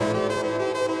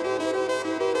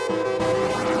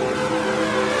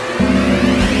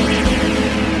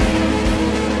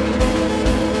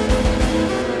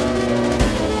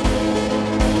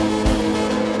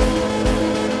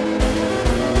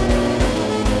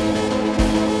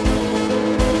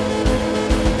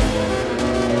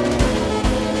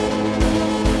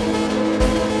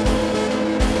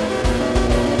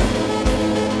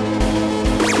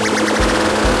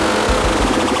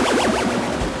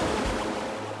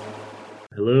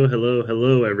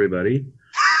Hello, everybody.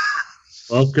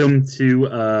 Welcome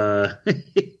to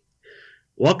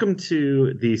welcome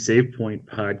to the Save Point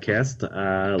podcast.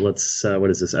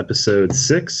 What is this? Episode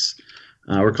 6.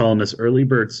 We're calling this Early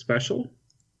Bird Special.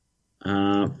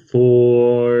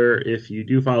 For if you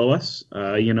do follow us,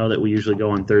 you know that we usually go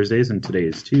on Thursdays, and today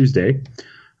is Tuesday,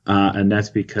 and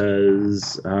that's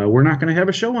because we're not going to have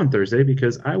a show on Thursday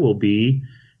because I will be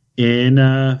in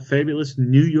fabulous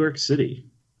New York City.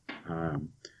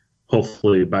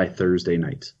 Hopefully by Thursday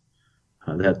night.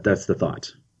 That's the thought.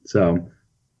 So,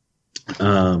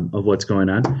 of what's going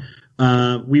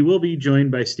on. We will be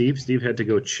joined by Steve. Steve had to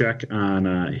go check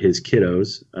on his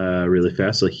kiddos really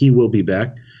fast, so he will be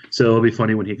back. So it'll be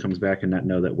funny when he comes back and not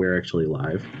know that we're actually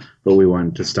live, but we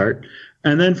wanted to start.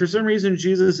 And then for some reason,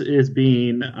 Jesus is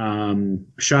being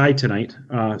shy tonight.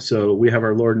 So we have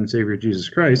our Lord and Savior Jesus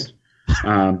Christ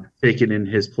taken in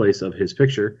his place of his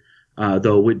picture.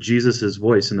 Though with Jesus'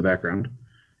 voice in the background.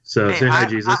 So hey, say hi,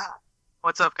 Jesus.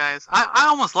 What's up, guys? I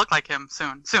almost look like him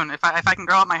soon. If I can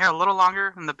grow out my hair a little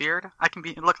longer and the beard, I can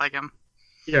look like him.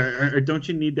 Yeah, or don't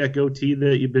you need that goatee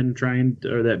that you've been trying,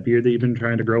 or that beard that you've been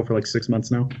trying to grow for like 6 months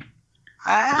now?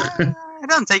 It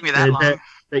doesn't take me that long.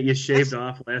 That you shaved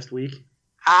off last week?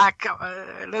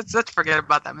 Let's forget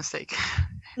about that mistake.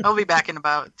 I'll be back in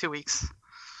about 2 weeks.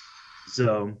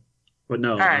 So, but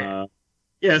no. All right.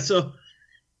 Yeah, so...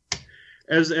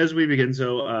 As we begin,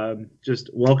 just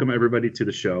welcome everybody to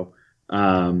the show.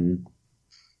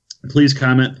 Please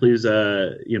comment. Please,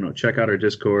 check out our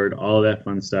Discord, all of that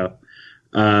fun stuff.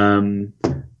 Like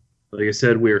I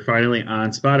said, we're finally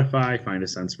on Spotify. Find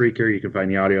us on Spreaker. You can find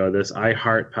the audio of this.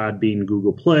 iHeart, Podbean,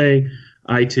 Google Play,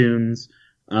 iTunes,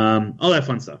 all that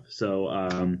fun stuff.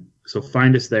 So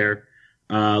find us there.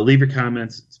 Leave your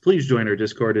comments. Please join our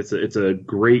Discord. It's a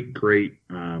great.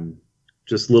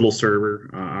 Just little server.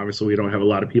 Obviously, we don't have a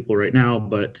lot of people right now,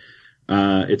 but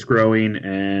it's growing,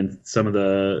 and some of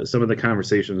the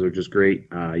conversations are just great.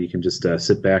 You can just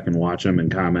sit back and watch them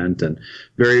and comment, and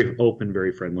very open,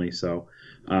 very friendly. So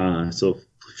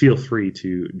feel free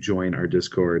to join our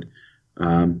Discord.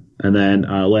 And then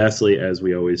lastly, as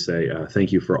we always say,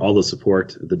 thank you for all the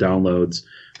support, the downloads,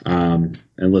 and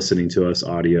listening to us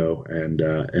audio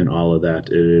and all of that.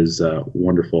 It is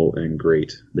wonderful and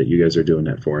great that you guys are doing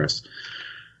that for us.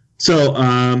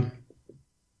 So,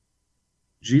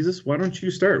 Jesus, why don't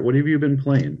you start? What have you been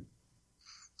playing?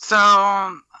 So,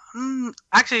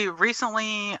 actually,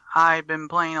 recently I've been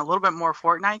playing a little bit more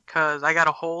Fortnite because I got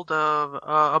a hold of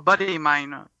a buddy of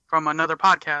mine from another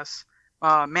podcast,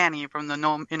 Manny from the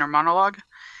No Inner Monologue,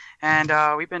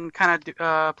 and we've been kind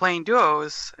of playing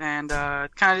duos and kind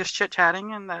of just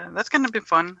chit-chatting, and that's kind of been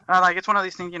fun. It's one of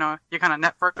these things, you kind of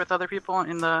network with other people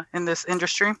in this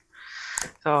industry.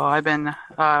 So I've been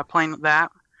playing that.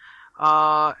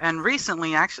 And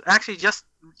recently, actually just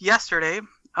yesterday,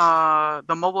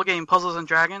 the mobile game Puzzles and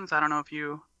Dragons. I don't know if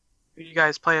you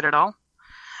guys play it at all.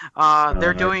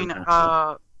 They're doing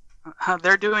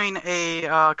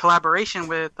a collaboration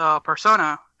with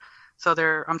Persona. So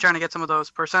I'm trying to get some of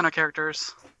those Persona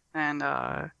characters, and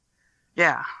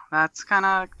that's kind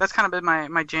of been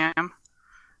my jam.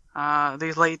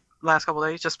 These last couple of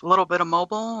days, just a little bit of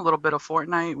mobile, a little bit of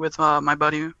Fortnite with my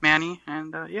buddy Manny,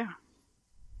 and yeah.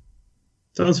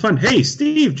 Sounds fun. Hey,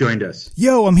 Steve joined us.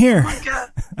 Yo, I'm here. Oh my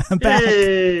God. I'm back.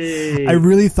 Hey. I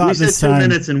really thought we this said 2 time...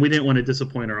 minutes, and we didn't want to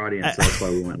disappoint our audience, so that's why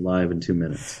we went live in 2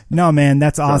 minutes. No, man,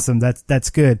 that's awesome. That's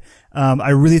good. I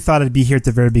really thought I'd be here at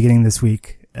the very beginning this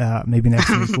week. Maybe next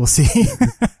week, we'll see.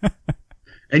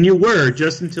 And you were,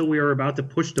 just until we were about to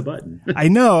push the button. I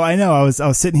know. I was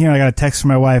sitting here, and I got a text from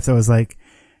my wife that was like,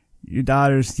 your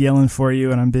daughter's yelling for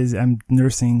you, and I'm busy. I'm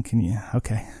nursing. Can you?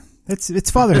 Okay.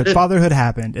 It's fatherhood. Fatherhood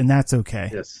happened, and that's okay.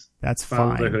 Yes. That's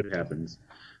fine. Fatherhood happens.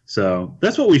 So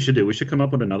that's what we should do. We should come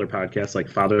up with another podcast like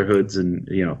Fatherhoods and,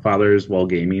 Fathers while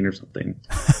gaming or something.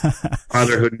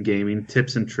 Fatherhood and gaming,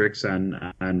 tips and tricks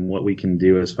on what we can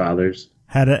do as fathers.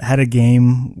 Had a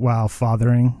game while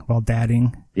fathering, while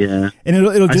dadding. Yeah. And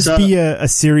it'll just be a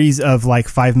series of like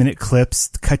 5-minute clips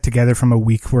cut together from a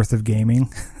week worth of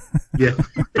gaming. Yeah.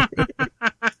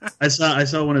 I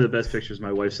saw one of the best pictures.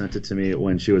 My wife sent it to me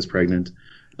when she was pregnant.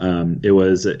 It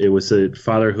was a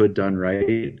fatherhood done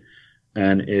right,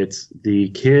 and it's the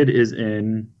kid is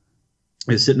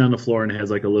sitting on the floor and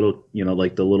has like a little,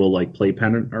 like the little like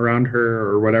playpen around her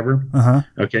or whatever. Uh-huh.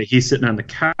 Okay, he's sitting on the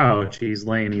couch. He's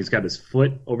got his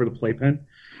foot over the playpen,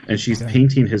 and she's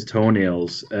painting his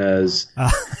toenails as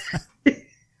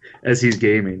he's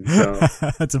gaming. So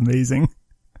that's amazing.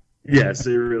 Yes,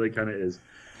 it really kind of is.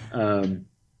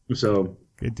 So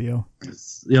good deal.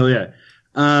 Yeah.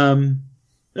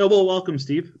 Oh, well, welcome,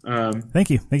 Steve. Thank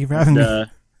you for having me.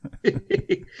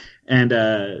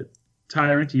 And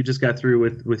Tyrant, you just got through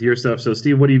with your stuff. So,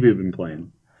 Steve, what have you been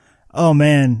playing? Oh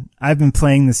man, I've been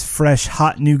playing this fresh,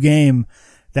 hot new game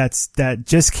that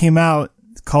just came out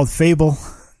called Fable.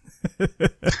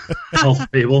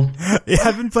 Fable. Yeah,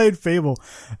 I've been playing Fable.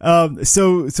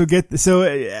 So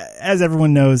as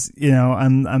everyone knows,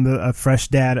 I'm a fresh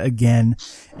dad again,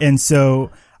 and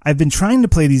so I've been trying to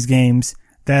play these games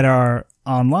that are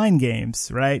online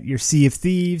games, right? Your Sea of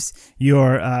Thieves,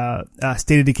 your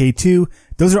State of Decay 2.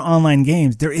 Those are online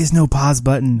games. There is no pause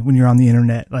button when you're on the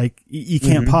internet. Like you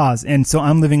can't pause. And so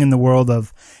I'm living in the world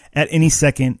of at any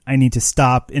second I need to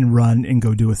stop and run and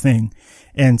go do a thing.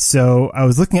 And so I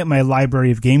was looking at my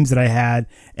library of games that I had,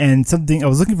 and I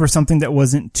was looking for something that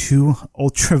wasn't too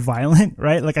ultra violent,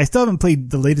 right? Like I still haven't played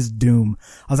the latest Doom.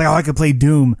 I was like, oh, I could play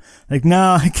Doom. Like,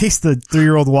 no, in case the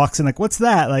 3-year-old walks in, like, what's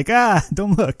that? Like,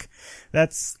 don't look.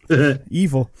 That's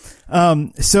evil.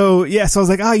 So I was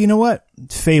like, you know what?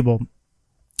 Fable.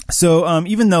 So,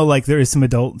 even though like there is some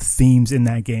adult themes in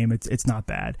that game, it's not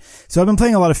bad. So I've been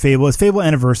playing a lot of Fable. It's Fable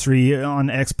Anniversary on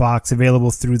Xbox,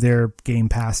 available through their Game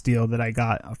Pass deal that I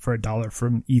got for $1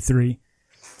 from E3.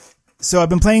 So I've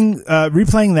been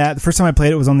replaying that. The first time I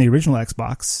played it was on the original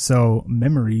Xbox. So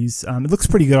memories. It looks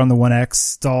pretty good on the One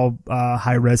X. It's all,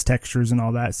 high res textures and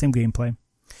all that. Same gameplay.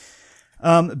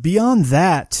 Beyond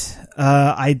that,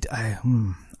 I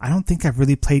don't think I've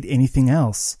really played anything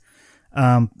else.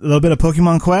 A little bit of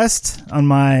Pokemon Quest on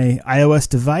my iOS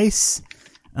device.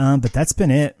 But that's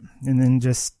been it. And then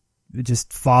just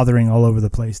fathering all over the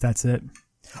place. That's it.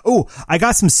 Oh, I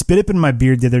got some spit up in my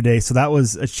beard the other day. So that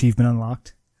was achievement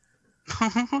unlocked.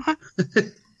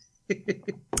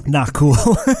 Not cool.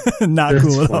 Not That's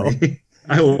cool at funny. all.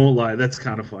 I won't lie. That's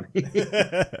kind of funny.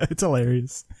 It's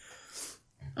hilarious.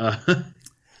 Okay.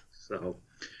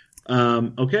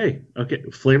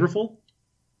 Flavorful?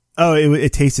 Oh,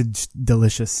 it tasted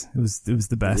delicious. It was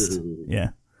the best. Ooh. Yeah.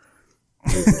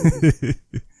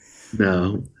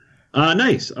 No.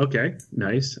 Nice. Okay.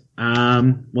 Nice.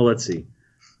 Well, let's see.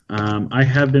 I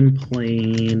have been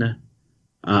playing,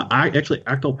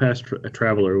 Octopath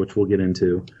Traveler, which we'll get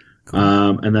into. Cool.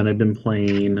 And then I've been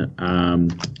playing, a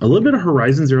little bit of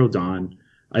Horizon Zero Dawn.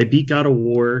 I beat God of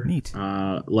War, Neat.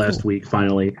 Last week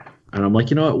finally. And I'm like,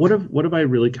 you know what have I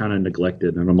really kind of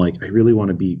neglected? And I'm like, I really want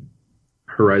to beat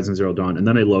Horizon Zero Dawn. And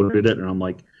then I loaded it and I'm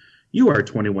like, you are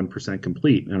 21%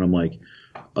 complete. And I'm like,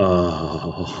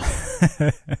 oh,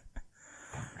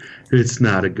 it's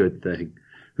not a good thing.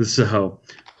 So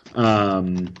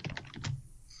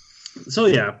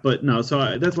yeah, but no,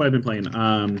 that's why I've been playing.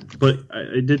 But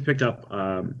I did pick up,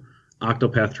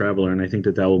 Octopath Traveler, and I think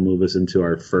that will move us into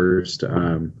our first,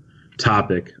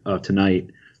 topic of tonight,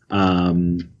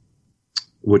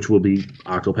 which will be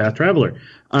Octopath Traveler.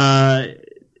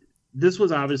 This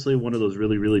was obviously one of those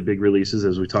really, really big releases,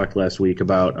 as we talked last week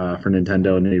about, for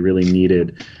Nintendo, and they really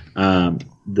needed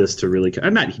this to really.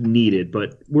 I'm not needed,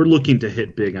 but we're looking to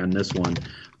hit big on this one.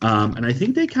 And I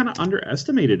think they kind of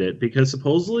underestimated it because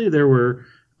supposedly there were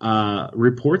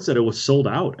reports that it was sold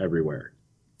out everywhere.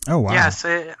 Oh wow! Yes,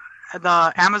 the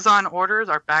Amazon orders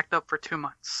are backed up for 2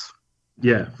 months.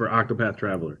 Yeah, for Octopath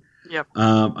Traveler. Yep.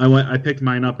 I picked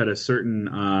mine up at a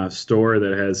certain store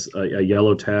that has a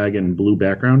yellow tag and blue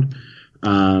background,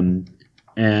 and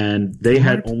they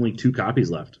had only 2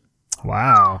 copies left.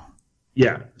 Wow.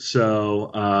 Yeah. So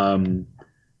I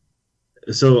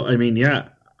mean, yeah.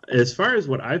 As far as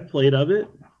what I've played of it,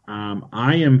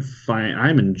 I am fine.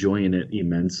 I'm enjoying it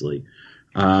immensely.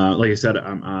 Like I said,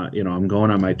 I'm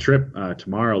going on my trip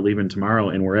leaving tomorrow,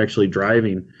 and we're actually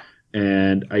driving,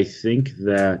 and I think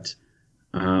that.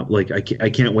 I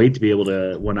can't wait to be able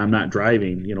to, when I'm not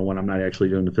driving, when I'm not actually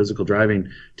doing the physical driving,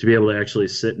 to be able to actually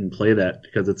sit and play that,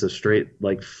 because it's a straight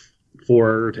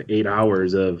 4 to 8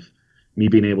 hours of me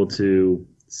being able to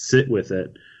sit with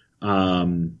it.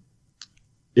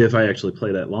 If I actually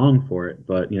play that long for it,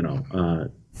 but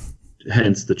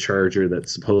hence the charger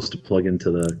that's supposed to plug into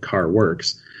the car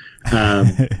works.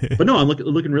 But no, I'm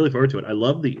looking really forward to it. I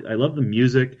love the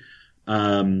music.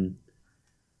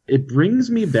 It brings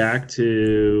me back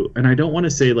to, and I don't want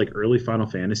to say early Final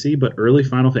Fantasy, but early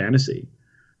Final Fantasy.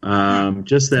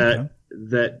 Just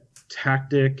that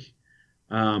tactic.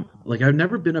 I've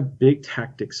never been a big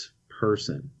tactics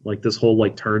person. This whole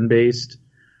turn-based,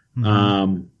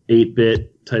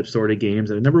 8-bit type sort of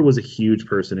games. I never was a huge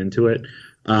person into it.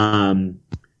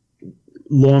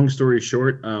 Long story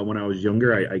short, when I was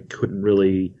younger, I couldn't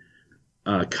really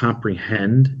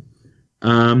comprehend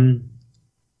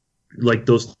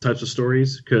those types of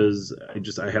stories, because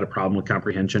I had a problem with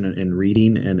comprehension and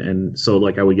reading, and so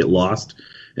I would get lost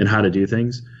and how to do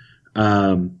things.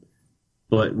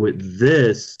 But with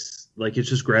this, like, it's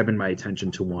just grabbing my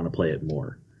attention to want to play it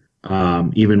more.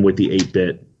 Even with the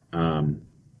 8-bit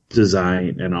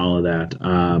design and all of that.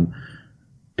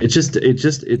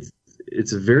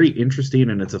 It's very interesting,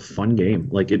 and it's a fun game.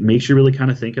 Like, it makes you really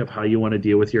kind of think of how you want to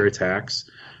deal with your attacks,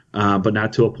 but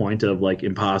not to a point of like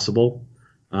impossible.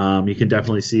 You can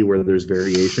definitely see where there's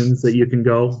variations that you can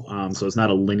go. So it's not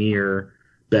a linear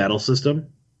battle system,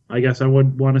 I guess I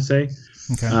would want to say.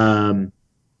 Okay.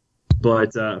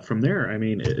 But from there, I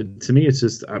mean, to me, it's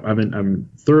just I'm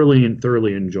thoroughly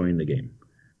enjoying the game.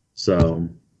 So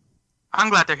I'm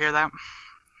glad to hear that.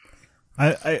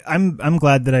 I'm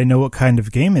glad that I know what kind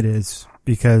of game it is,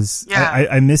 because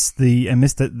I missed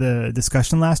the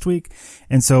discussion last week,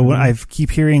 and so when I keep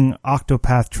hearing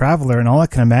Octopath Traveler, and all I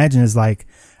can imagine is like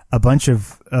a bunch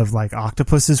of like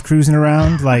octopuses cruising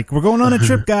around, like, we're going on a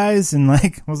trip, guys, and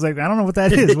like I was like, I don't know what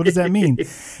that is. What does that mean?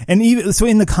 And even so,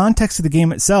 in the context of the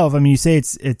game itself, I mean, you say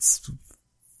it's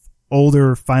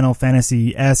older Final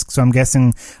Fantasy-esque, so I'm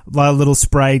guessing a lot of little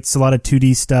sprites, a lot of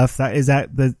 2D stuff. Is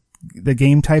that the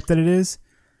game type that it is?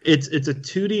 It's a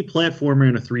 2D platformer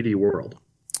in a 3D world.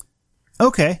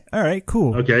 Okay. All right.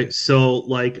 Cool. Okay. So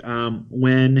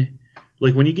when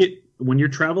you're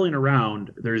traveling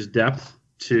around, there's depth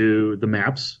to the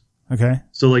maps. Okay.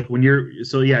 So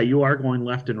you are going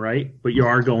left and right, but you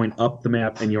are going up the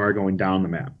map and you are going down the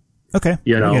map. Okay.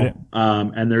 You know, I get it.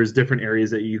 And there's different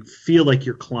areas that you feel like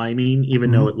you're climbing,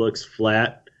 even though it looks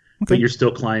flat, but you're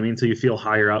still climbing, so you feel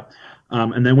higher up.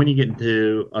 And then when you get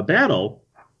into a battle,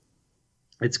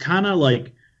 it's kind of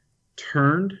like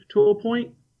turned to a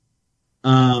point.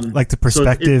 Like the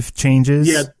perspective changes.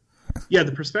 Yeah,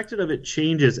 the perspective of it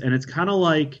changes, and it's kind of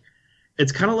like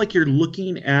you're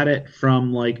looking at it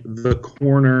from like the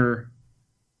corner.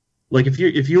 Like if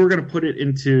you were going to put it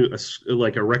into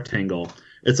a rectangle,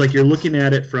 it's like you're looking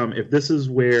at it from, if this is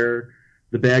where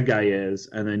the bad guy is,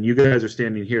 and then you guys are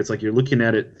standing here. It's like you're looking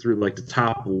at it through like the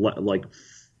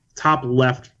top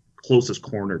left closest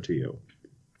corner to you.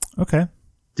 Okay.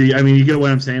 You get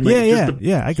what I'm saying? Like,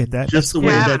 yeah, I get that. Just the way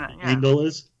that angle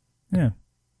is. Yeah.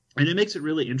 And it makes it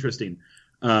really interesting.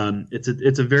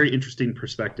 It's a very interesting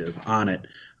perspective on it.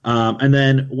 And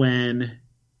then when,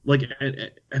 like,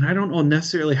 and I don't know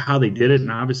necessarily how they did it,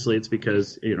 and obviously it's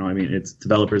because, it's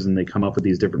developers and they come up with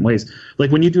these different ways.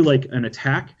 Like when you do like an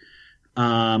attack,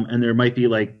 and there might be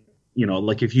like,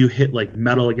 like if you hit like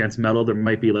metal against metal, there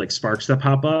might be like sparks that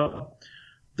pop up.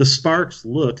 The sparks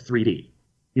look 3D.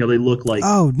 They look like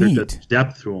there's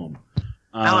depth to them.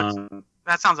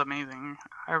 That sounds amazing.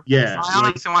 I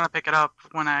honestly want to pick it up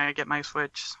when I get my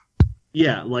Switch.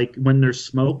 Yeah, like when there's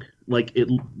smoke, like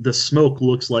the smoke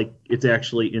looks like it's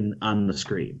actually on the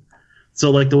screen.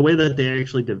 So like the way that they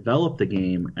actually develop the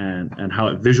game and how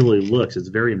it visually looks, it's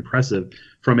very impressive.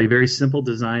 From a very simple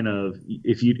design of,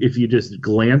 if you just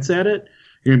glance at it,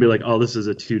 you're gonna be like, oh, this is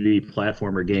a 2D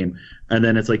platformer game. And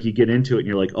then it's like you get into it and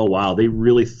you're like, oh wow, they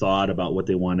really thought about what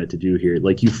they wanted to do here.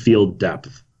 Like you feel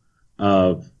depth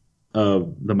of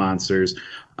the monsters.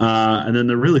 And then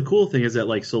the really cool thing is that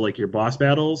like your boss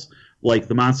battles, like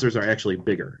the monsters are actually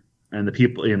bigger, and the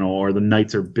people, or the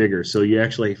knights are bigger. So you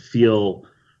actually feel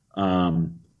not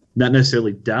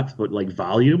necessarily depth, but like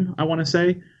volume, I want to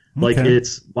say. Like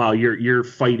it's, wow, you're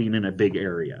fighting in a big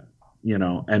area,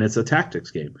 and it's a tactics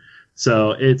game.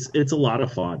 So it's a lot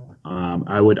of fun.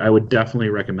 I would definitely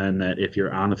recommend that if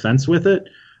you're on the fence with it,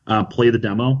 play the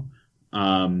demo,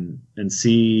 and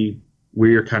see where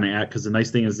you're kind of at. Because the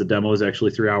nice thing is the demo is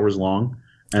actually 3 hours long,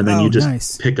 and then you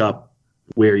just pick up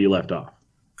where you left off.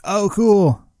 Oh,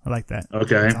 cool! I like that.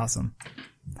 Okay, that's awesome.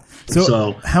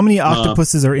 So how many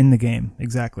octopuses are in the game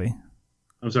exactly?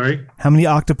 I'm sorry? How many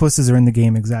octopuses are in the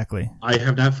game exactly? I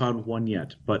have not found one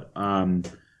yet, but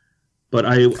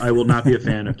I will not be a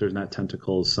fan if there's not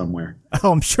tentacles somewhere.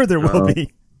 Oh, I'm sure there will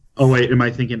be. Oh wait, am I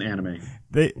thinking anime?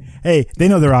 They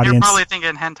know their audience. You're probably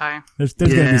thinking hentai. There's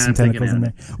going to be some tentacles in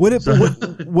there.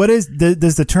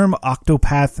 Does the term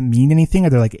Octopath mean anything? Are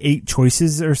there like 8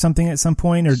 choices or something at some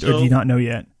point, or do you not know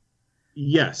yet?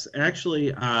 Yes,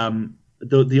 actually,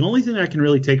 the only thing I can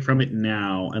really take from it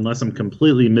now, unless I'm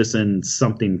completely missing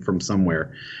something from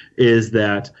somewhere, is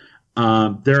that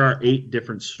there are 8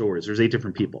 different stories. There's 8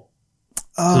 different people.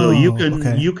 Oh, so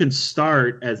you can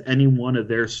start as any one of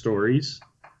their stories.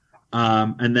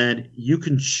 And then you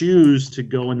can choose to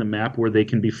go in the map where they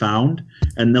can be found,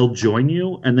 and they'll join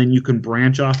you, and then you can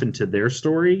branch off into their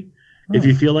story if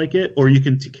you feel like it, or you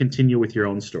can continue with your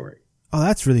own story. Oh,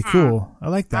 that's really cool. I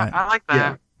like that. I like that.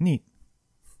 Yeah. Neat.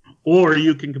 Or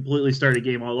you can completely start a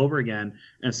game all over again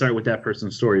and start with that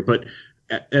person's story. But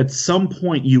at some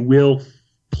point, you will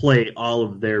play all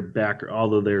of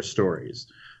their stories.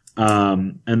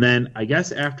 And then I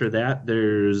guess after that,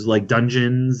 there's like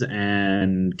dungeons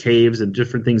and caves and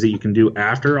different things that you can do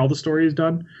after all the story is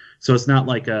done. So it's not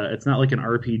like an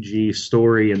RPG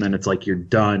story and then it's like you're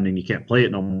done and you can't play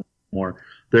it no more.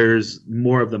 There's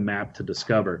more of the map to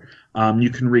discover. You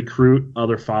can recruit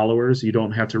other followers. You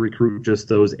don't have to recruit just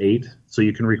those 8. So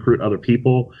you can recruit other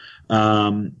people.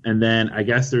 And then I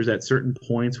guess there's at certain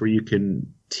points where you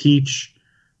can teach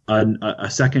a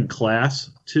second class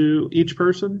to each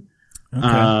person.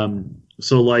 Okay.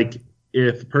 So like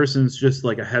if a person's just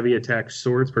like a heavy attack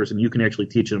swords person, you can actually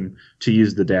teach them to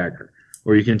use the dagger,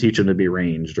 or you can teach them to be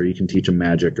ranged, or you can teach them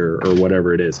magic or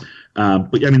whatever it is.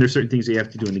 But I mean, there's certain things you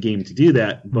have to do in the game to do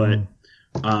that. But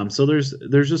so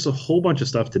there's just a whole bunch of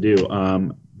stuff to do.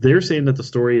 They're saying that the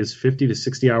story is 50 to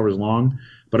 60 hours long,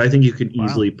 but I think you can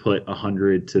easily put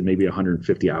 100 to maybe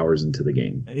 150 hours into the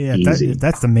game. Yeah, if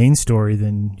that's the main story,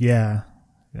 then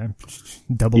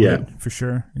double it for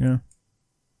sure. Yeah.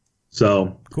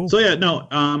 So cool. So yeah, no.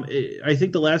 I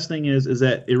think the last thing is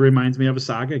that it reminds me of a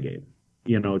Saga game.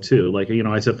 Too. Like,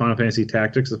 I said Final Fantasy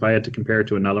Tactics. If I had to compare it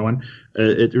to another one,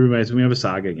 it reminds me of a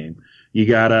Saga game. You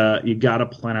gotta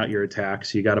plan out your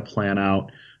attacks. You gotta plan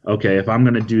out, okay, if I'm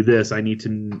gonna do this, I need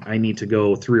to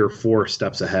go 3 or 4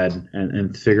 steps ahead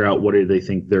and figure out what do they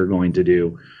think they're going to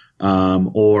do.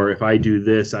 Or if I do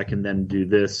this, I can then do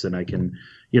this, and I can,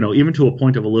 even to a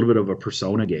point of a little bit of a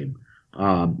Persona game.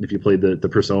 If you played the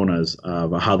Personas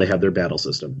of how they have their battle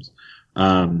systems.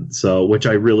 So which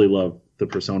I really love. The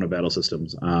Persona battle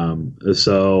systems.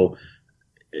 So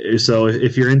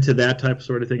if you're into that type of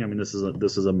sort of thing, I mean, this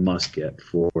is a must get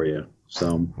for you.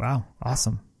 So wow,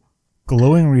 awesome,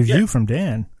 glowing review from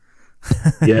Dan.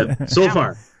 Yeah, so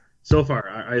far,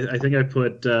 I think I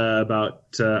put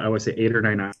about I would say 8 or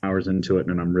 9 hours into it,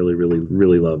 and I'm really, really,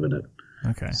 really loving it.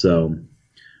 Okay. So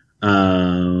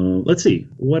let's see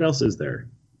what else is there.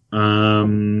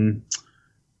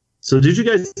 So did you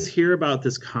guys hear about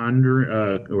this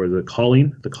or the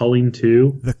Culling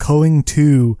 2? The Culling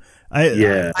 2.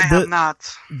 I have not.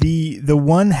 The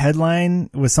one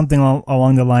headline was something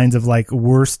along the lines of like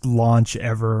worst launch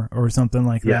ever or something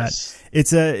like that.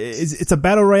 It's a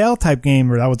battle royale type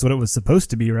game, or that was what it was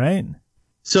supposed to be, right?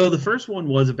 So the first one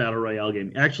was a battle royale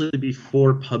game, actually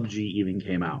before PUBG even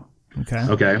came out.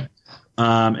 Okay.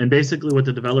 And basically what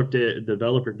the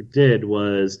developer did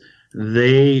was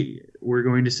they were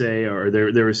going to say, or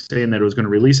they were saying that it was going to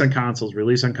release on consoles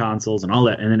and all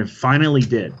that, and then it finally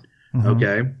did. Mm-hmm.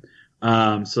 Okay.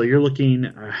 So you're looking,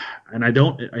 and I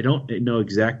don't know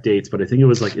exact dates, but I think it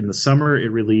was like in the summer it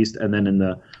released, and then in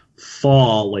the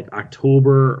fall, like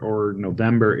October or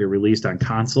November, it released on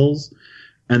consoles,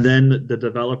 and then the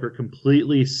developer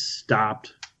completely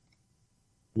stopped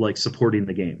like supporting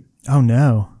the game. Oh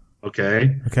no.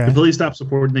 Okay. Completely stopped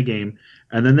supporting the game,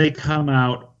 and then they come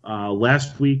out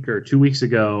last week or 2 weeks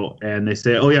ago, and they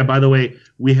say, "Oh yeah, by the way,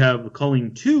 we have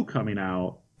Culling 2 coming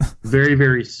out very,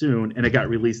 very soon," and it got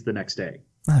released the next day.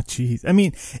 Oh jeez. I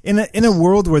mean, in a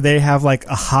world where they have like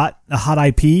a hot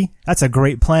IP, that's a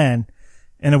great plan.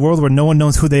 In a world where no one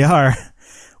knows who they are,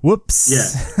 whoops.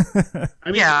 Yeah.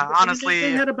 I mean, honestly,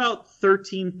 they had about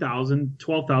 12,000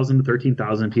 to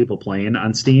 13,000 people playing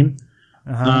on Steam.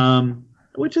 Uh-huh.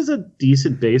 Which is a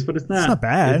decent base, but it's not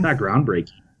bad. It's not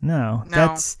groundbreaking. No.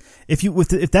 That's if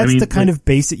that's the kind of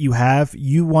base that you have,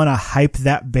 you want to hype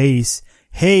that base.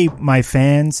 Hey, my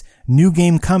fans, new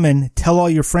game coming. Tell all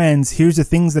your friends. Here's the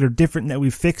things that are different that we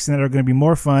fixed and that are going to be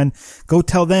more fun. Go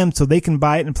tell them so they can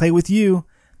buy it and play with you.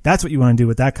 That's what you want to do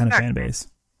with that kind of fan base.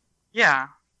 Yeah.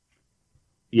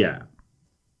 Yeah.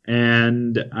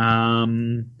 And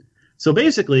so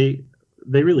basically,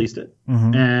 they released it,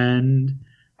 mm-hmm. and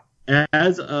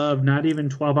as of not even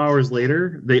 12 hours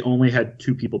later, they only had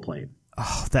 2 people playing.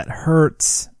 Oh, that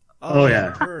hurts. Oh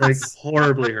yeah, like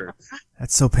horribly hurts.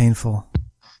 That's so painful.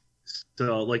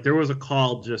 So like there was a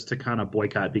call just to kind of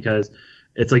boycott, because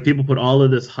it's like people put all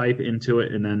of this hype into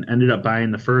it and then ended up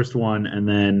buying the first one, and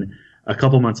then a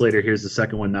couple months later, here's the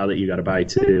second one now that you got to buy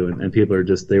too, and people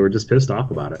they were just pissed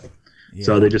off about it. Yeah.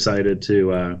 So they decided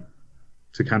to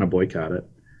kind of boycott it.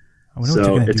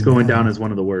 So it's going down as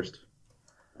one of the worst.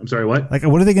 I'm sorry, what? Like,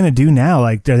 what are they going to do now?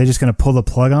 Like, are they just going to pull the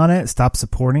plug on it, stop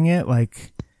supporting it?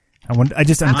 Like, I'm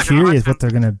curious what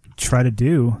they're going to try to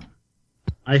do.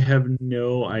 I have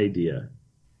no idea.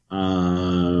 Like,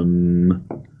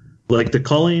 the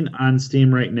Culling on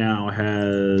Steam right now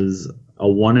has a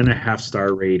 1.5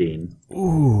 star rating.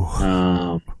 Ooh.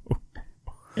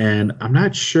 And I'm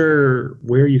not sure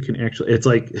where you can actually. It's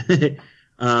like.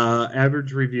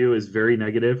 Average review is very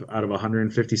negative out of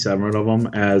 157 of them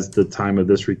as the time of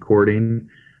this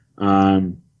recording.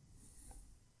 The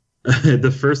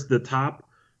top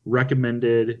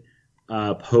recommended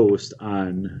post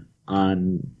on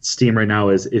Steam right now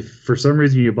is, if for some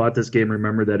reason you bought this game,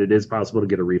 remember that it is possible to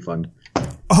get a refund.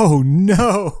 Oh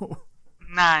no!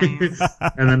 Nice.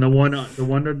 And then the one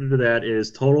under that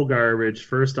is total garbage.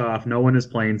 First off, no one is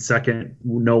playing. Second,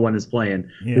 no one is playing.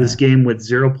 Yeah. This game with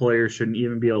 0 players shouldn't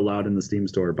even be allowed in the Steam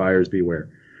store. Buyers beware.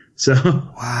 So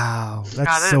wow, that's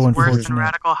God, so is unfortunate. worse than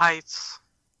Radical Heights.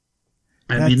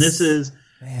 I mean, this is,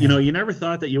 man. you never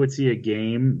thought that you would see a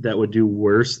game that would do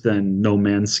worse than No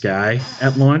Man's Sky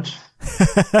at launch.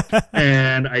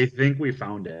 And I think we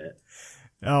found it.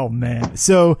 Oh man.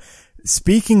 So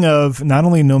speaking of not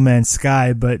only No Man's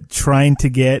Sky, but trying to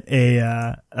get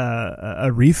a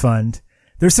refund,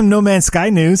 there's some No Man's Sky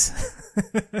news.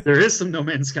 There is some No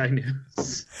Man's Sky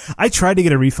news. I tried to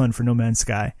get a refund for No Man's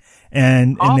Sky,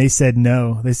 and they said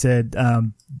no. They said,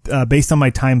 based on my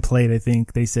time played, I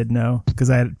think they said no, because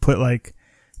I had put like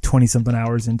 20 something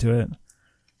hours into it.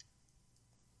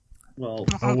 Well,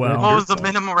 oh well. What was the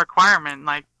minimum requirement?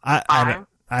 Like 5?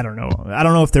 I don't know. I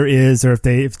don't know if there is, or if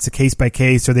it's a case by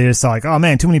case, or they just saw like, oh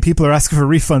man, too many people are asking for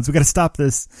refunds. We got to stop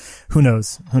this. Who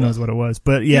knows? Who knows what it was?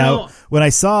 But yeah, when I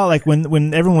saw like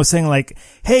when everyone was saying like,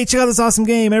 hey, check out this awesome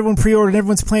game, everyone pre-ordered,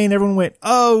 everyone's playing, everyone went,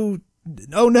 oh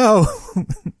no,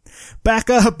 back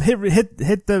up, hit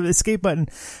the escape button,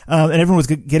 and everyone was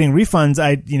getting refunds.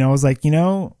 I was like,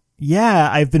 yeah,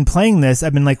 I've been playing this.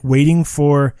 I've been like waiting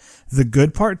for the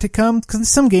good part to come, because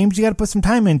some games you got to put some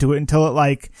time into it until it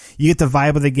like you get the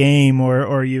vibe of the game,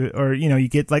 or you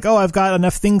get like, oh, I've got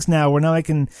enough things now where now I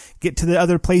can get to the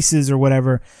other places or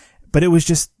whatever. But it was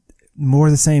just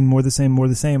more the same. And I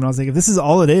was like, if this is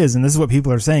all it is, and this is what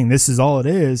people are saying, this is all it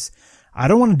is, I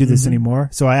don't want to do this anymore.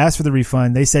 So I asked for the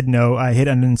refund. They said no. I hit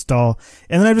uninstall,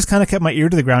 and then I just kind of kept my ear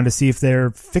to the ground to see if they're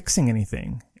fixing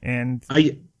anything. And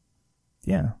I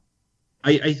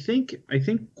think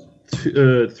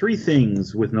 3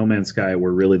 things with No Man's Sky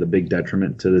were really the big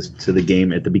detriment to the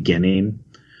game at the beginning.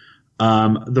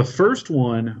 The first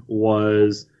one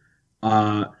was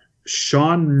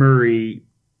Sean Murray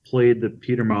played the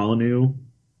Peter Molyneux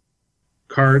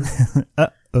card,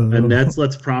 and that's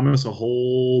let's promise a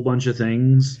whole bunch of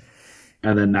things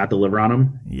and then not deliver on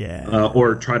them. Yeah,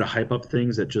 or try to hype up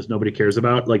things that just nobody cares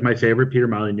about. Like my favorite Peter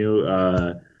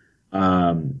Molyneux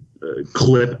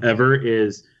clip ever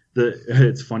is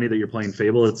it's funny that you're playing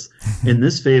Fable. It's in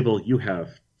this Fable you have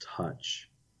touch.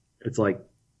 It's like,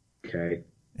 okay,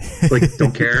 like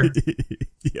don't care.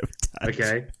 You have touch.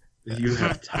 Okay, you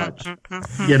have touch.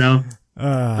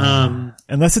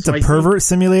 Unless it's a pervert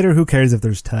simulator, who cares if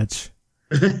there's touch?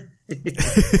 The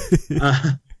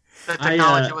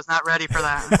technology was not ready for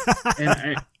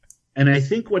that. And I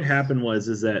think what happened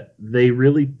is that they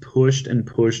really pushed, and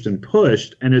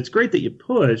it's great that you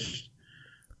pushed,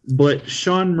 but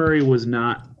Sean Murray was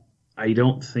not, I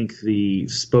don't think, the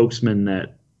spokesman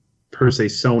that per se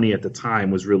Sony at the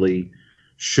time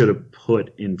should have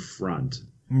put in front.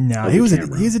 No, he's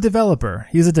a developer.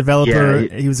 He was a developer.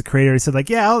 Yeah, he was a creator. He said like,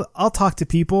 yeah, I'll talk to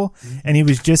people. And he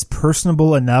was just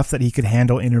personable enough that he could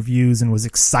handle interviews and was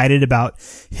excited about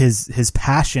his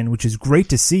passion, which is great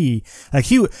to see. Like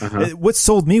what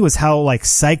sold me was how like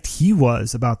psyched he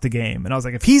was about the game. And I was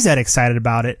like, if he's that excited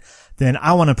about it, then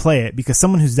I want to play it, because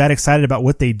someone who's that excited about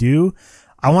what they do,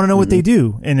 I want to know what they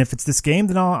do. And if it's this game,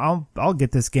 then I'll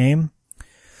get this game.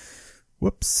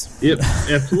 Whoops. Yep,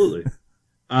 absolutely.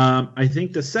 I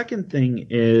think the second thing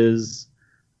is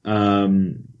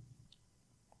the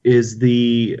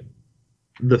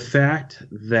fact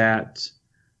that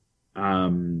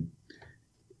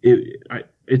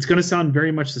it's going to sound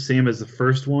very much the same as the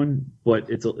first one, but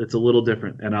it's a little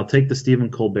different. And I'll take the Stephen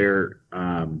Colbert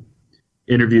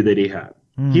interview that he had.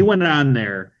 He went on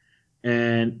there,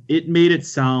 and it made it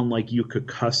sound like you could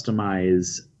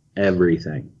customize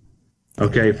everything.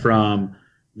 Okay, from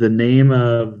the name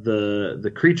of the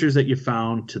creatures that you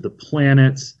found to the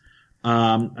planets.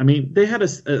 I mean, they had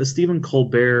a Stephen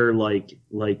Colbert like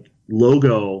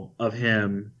logo of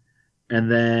him,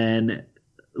 and then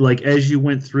like as you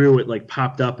went through, it like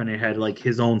popped up and it had like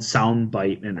his own sound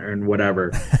bite and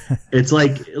whatever. It's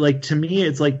like to me,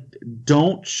 it's like,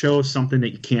 don't show something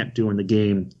that you can't do in the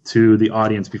game to the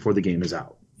audience before the game is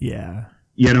out. Yeah,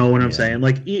 you know what I'm saying?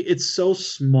 Like it's so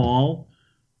small,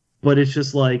 but it's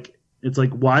just like. It's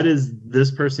like, why does this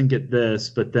person get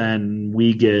this, but then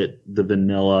we get the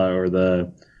vanilla or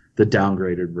the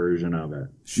downgraded version of it?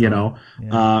 Sure.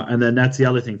 Yeah. And then that's the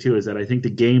other thing too, is that I think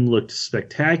the game looked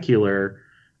spectacular,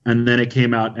 and then it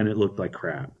came out and it looked like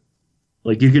crap.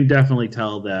 Like you can definitely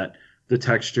tell that the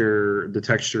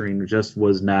texturing just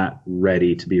was not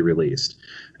ready to be released.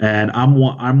 And I'm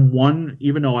one,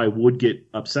 even though I would get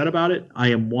upset about it, I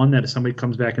am one that if somebody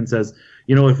comes back and says,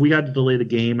 if we got to delay the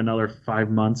game another 5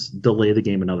 months, delay the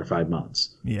game another 5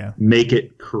 months. Yeah. Make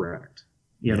it correct.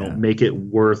 Make it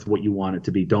worth what you want it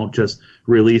to be. Don't just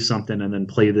release something and then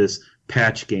play this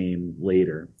patch game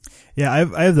later. Yeah,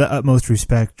 I have the utmost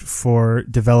respect for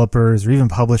developers or even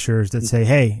publishers that say,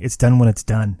 hey, it's done when it's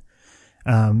done.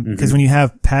 Because when you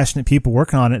have passionate people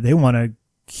working on it, they want to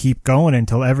keep going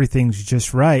until everything's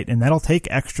just right, and that'll take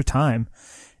extra time.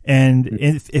 And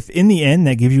if in the end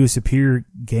that gives you a superior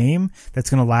game that's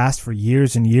going to last for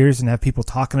years and years and have people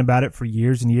talking about it for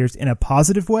years and years in a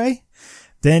positive way,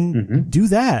 then do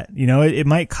that. It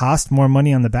might cost more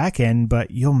money on the back end,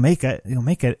 but you'll make it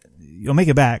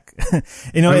back.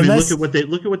 Look at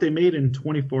what they made in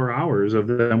 24 hours of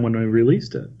them when they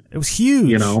released it. It was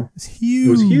huge. It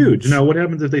was huge. Now, what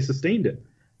happens if they sustained it?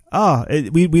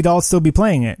 We'd all still be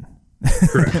playing it.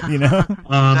 Correct.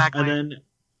 Exactly.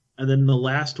 And then the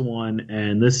last one,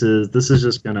 and this is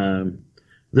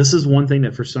one thing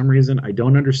that for some reason I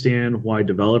don't understand why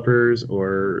developers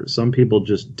or some people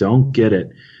just don't get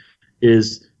it,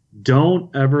 is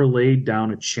don't ever lay down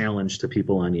a challenge to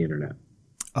people on the internet.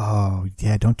 Oh,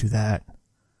 yeah, don't do that.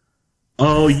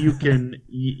 Oh,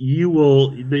 you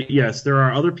will. Yes, there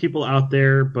are other people out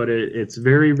there, but it's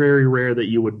very, very rare that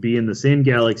you would be in the same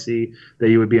galaxy,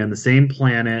 that you would be on the same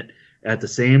planet at the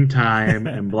same time,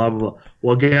 and blah, blah, blah.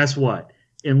 Well, guess what?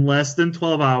 In less than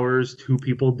 12 hours, 2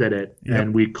 people did it,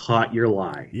 and we caught your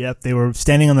lie. Yep, they were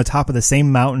standing on the top of the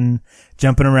same mountain,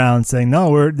 jumping around, saying, no,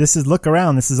 look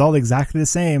around, this is all exactly the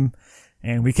same,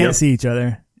 and we can't see each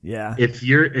other. Yeah. If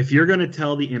you're going to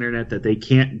tell the internet that they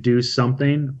can't do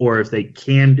something, or if they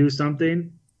can do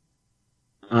something,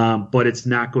 but it's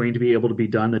not going to be able to be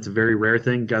done, that's a very rare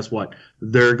thing. Guess what?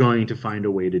 They're going to find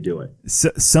a way to do it.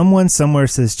 So, someone somewhere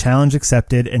says challenge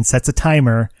accepted and sets a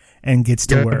timer and gets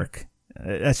to work.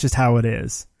 That's just how it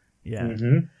is. Yeah.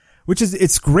 Mm-hmm.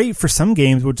 It's great for some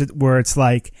games where it's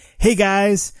like, hey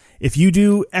guys, if you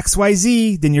do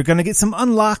XYZ, then you're going to get some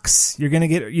unlocks. You're going to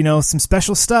get, some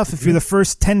special stuff. If you're the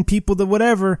first 10 people to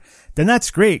whatever, then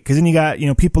that's great. Cause then you got,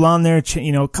 people on there,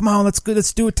 come on, let's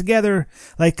do it together.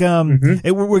 Like, we're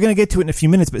going to get to it in a few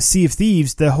minutes, but Sea of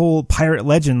Thieves, the whole pirate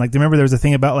legend, like, remember there was a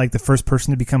thing about like the first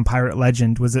person to become pirate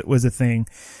legend was a thing,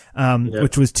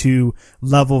 which was to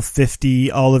level 50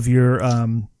 all of your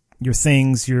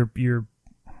things, your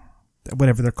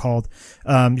whatever they're called,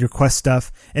 your quest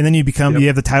stuff. And then you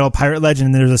have the title Pirate Legend,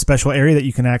 and there's a special area that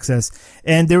you can access.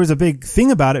 And there was a big thing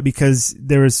about it because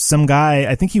there was some guy,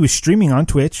 I think he was streaming on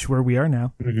Twitch, where we are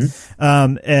now,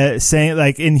 saying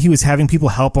like, and he was having people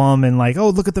help him and like, oh,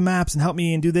 look at the maps and help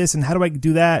me and do this and how do I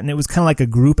do that? And it was kind of like a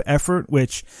group effort,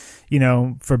 which,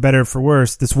 for better or for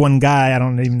worse, this one guy, I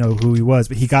don't even know who he was,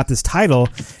 but he got this title,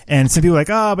 and some people were like,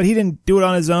 oh, but he didn't do it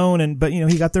on his own, but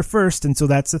he got there first, and so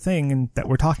that's the thing and that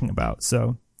we're talking about.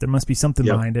 So there must be something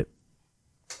behind it.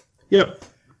 Yep.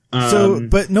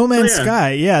 But No Man's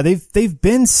Sky, they've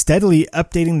been steadily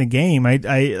updating the game.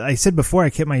 I said before, I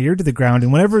kept my ear to the ground,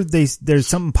 and whenever there's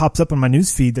something pops up on my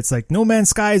news feed that's like, No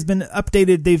Man's Sky has been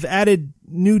updated, they've added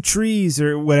new trees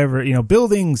or whatever,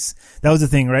 buildings. That was the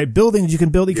thing, right? Buildings, you can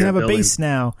build, you can have a base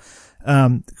now.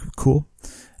 Cool.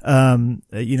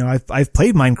 I've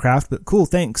played Minecraft, but cool,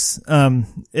 thanks.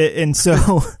 And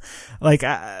so, like,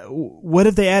 what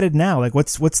have they added now? Like,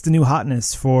 what's the new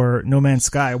hotness for No Man's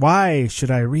Sky? Why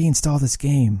should I reinstall this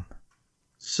game?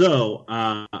 So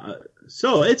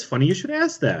it's funny you should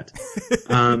ask that.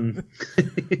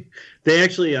 They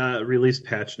actually released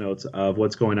patch notes of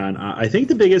what's going on. I think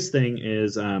the biggest thing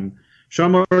is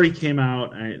Sean Murray came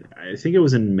out, I think it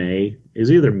was in May. It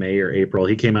was either May or April.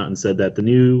 He came out and said that the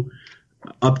new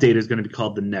update is going to be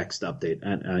called the Next Update,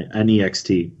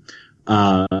 NEXT.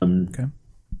 Okay.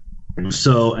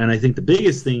 So, and I think the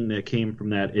biggest thing that came from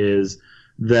that is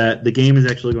that the game is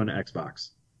actually going to Xbox.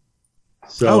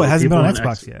 So it hasn't been on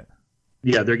Xbox yet.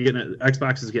 Yeah,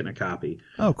 Xbox is getting a copy.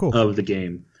 Oh, cool. Of the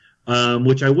game,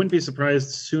 which I wouldn't be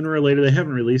surprised sooner or later. They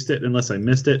haven't released it unless I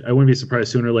missed it. I wouldn't be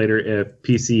surprised sooner or later if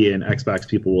PC and Xbox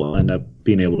people will end up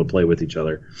being able to play with each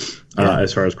other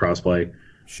as far as crossplay.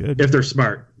 Should. If they're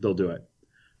smart, they'll do it.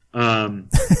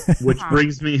 Which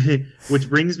brings me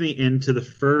into the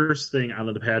first thing out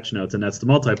of the patch notes, and that's the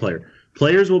multiplayer.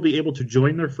 Players will be able to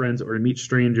join their friends or meet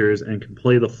strangers and can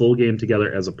play the full game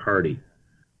together as a party.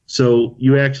 So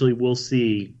you actually will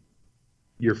see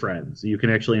your friends. You can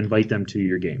actually invite them to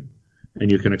your game,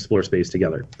 and you can explore space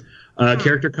together.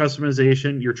 Character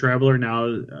customization. Your traveler now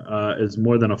is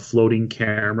more than a floating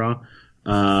camera.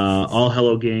 All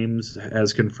Hello Games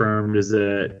has confirmed is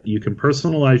that you can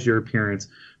personalize your appearance,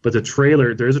 but there's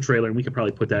a trailer, and we could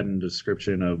probably put that in the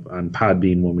description on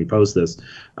Podbean when we post this.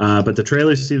 But the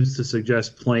trailer seems to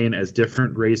suggest playing as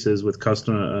different races with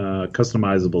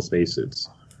customizable spacesuits,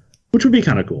 which would be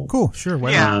kind of cool. Cool, sure.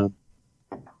 Why not?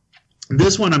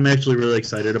 This one I'm actually really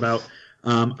excited about.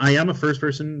 I am a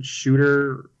first-person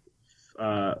shooter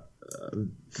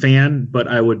fan, but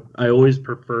I always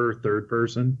prefer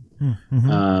third-person.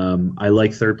 Mm-hmm. I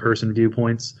like third-person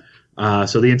viewpoints.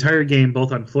 So the entire game,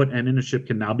 both on foot and in a ship,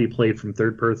 can now be played from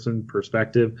third-person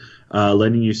perspective,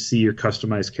 letting you see your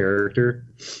customized character,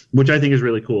 which I think is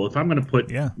really cool. If I'm going to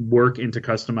put work into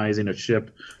customizing a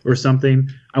ship or something,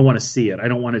 I want to see it. I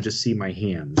don't want to just see my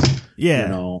hands. Yeah. You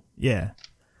know? Yeah.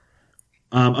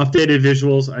 Updated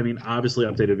visuals. I mean, obviously,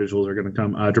 updated visuals are going to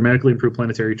come. Dramatically improved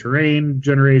planetary terrain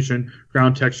generation,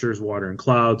 ground textures, water and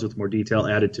clouds with more detail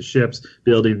added to ships,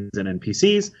 buildings, and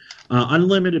NPCs.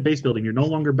 Unlimited base building. You're no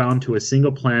longer bound to a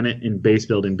single planet in base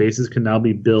building. Bases can now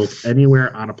be built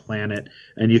anywhere on a planet,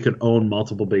 and you can own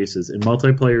multiple bases. And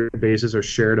multiplayer bases are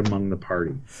shared among the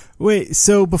party. Wait,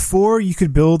 so before you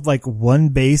could build like one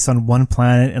base on one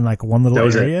planet in like one little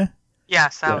area?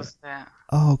 Yes, that was that.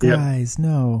 Oh, guys,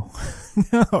 no.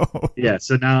 No. Yeah,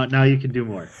 so now you can do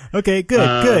more. Okay,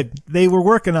 good. They were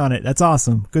working on it. That's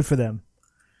awesome. Good for them.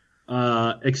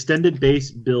 Extended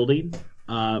base building,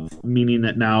 meaning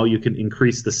that now you can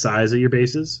increase the size of your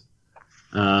bases.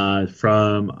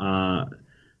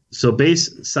 So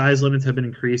base size limits have been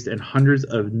increased, and hundreds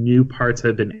of new parts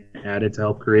have been added to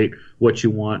help create what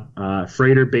you want.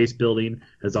 Freighter base building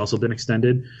has also been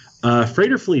extended.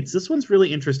 Freighter fleets. This one's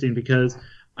really interesting because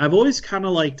I've always kind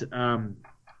of liked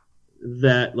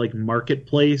that like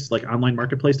marketplace, like online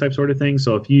marketplace type sort of thing.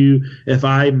 So if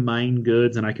I mine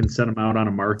goods and I can send them out on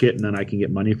a market and then I can get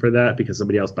money for that because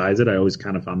somebody else buys it, I always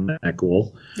kind of found that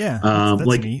cool. Yeah, that's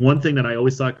like neat. One thing that I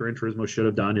always thought Gran Turismo should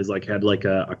have done is like had like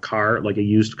a car, like a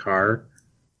used car,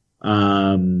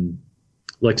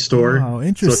 like store. Oh,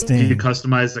 interesting. So if you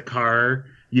customize the car,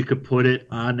 you could put it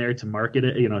on there to market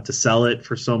it, to sell it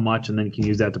for so much, and then you can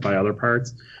use that to buy other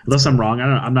parts. Unless I'm wrong,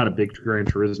 I'm not a big Gran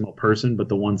Turismo person, but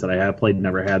the ones that I have played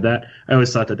never had that. I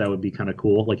always thought that would be kind of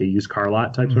cool, like a used car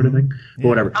lot type sort of thing. But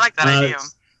whatever. I like that idea.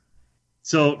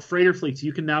 So freighter fleets,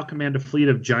 you can now command a fleet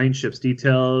of giant ships.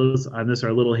 Details on this are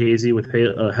a little hazy, with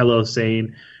Hello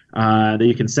saying that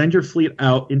you can send your fleet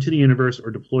out into the universe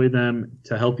or deploy them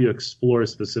to help you explore a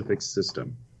specific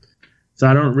system. So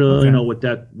I don't really know what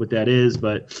that is,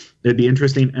 but it'd be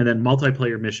interesting. And then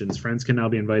multiplayer missions. Friends can now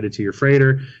be invited to your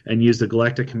freighter and use the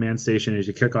Galactic Command Station as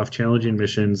you kick off challenging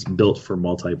missions built for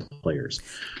multiplayers.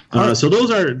 So those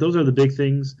are the big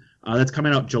things. That's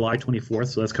coming out July 24th,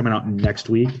 so that's coming out next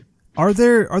week. Are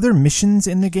there missions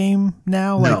in the game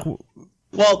now? No.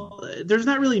 Well, there's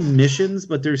not really missions,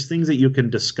 but there's things that you can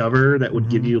discover that would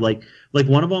give you like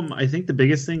one of them. I think the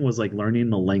biggest thing was like learning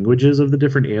the languages of the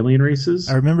different alien races.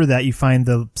 I remember that you find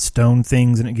the stone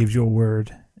things and it gives you a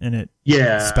word and it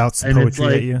spouts poetry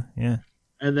at you. Yeah.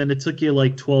 And then it took you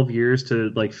like 12 years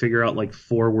to like figure out like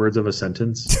 4 words of a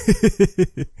sentence.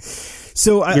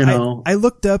 So I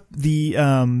looked up the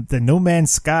No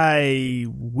Man's Sky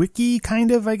wiki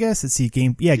kind of, I guess. Let's see,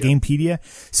 Gamepedia.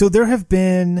 So there have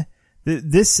been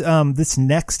this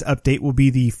next update will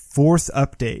be the 4th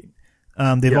update.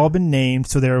 They've all been named.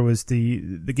 So there was the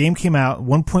game came out.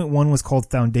 1.1 was called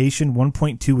Foundation.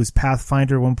 1.2 was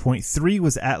Pathfinder. 1.3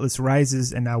 was Atlas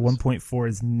Rises, and now 1.4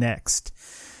 is next.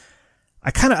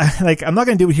 I'm not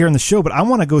going to do it here on the show, but I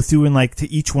want to go through and like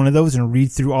to each one of those and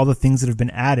read through all the things that have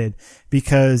been added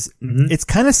because it's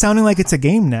kind of sounding like it's a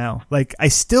game now. Like I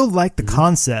still like the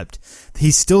concept.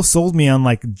 He still sold me on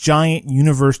like giant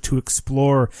universe to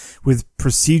explore with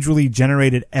procedurally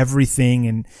generated everything.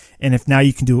 And if now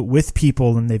you can do it with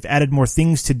people and they've added more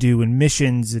things to do and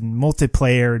missions and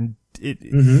multiplayer and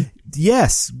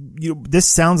yes, this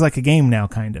sounds like a game now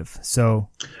kind of. So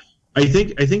I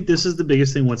think this is the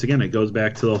biggest thing. Once again, it goes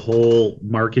back to the whole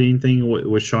marketing thing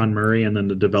with Sean Murray and then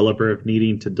the developer of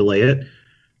needing to delay it.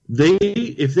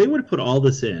 If they would put all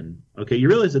this in, okay, you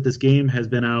realize that this game has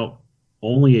been out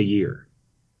only a year.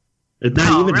 It's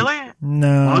not even really? No.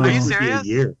 Are you August would be serious? a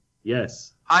year.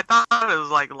 Yes. I thought it was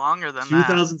like longer than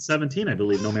 2017, I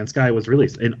believe, No Man's Sky was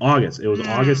released in August. It was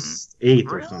August 8th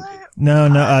or something. No,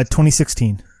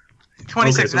 2016.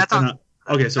 2016. That's on.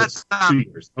 Okay, so it's 2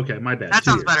 years. Okay, my bad. That 2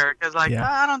 sounds years. better because,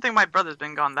 I don't think my brother's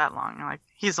been gone that long. Like,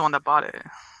 he's the one that bought it.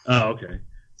 Oh, okay.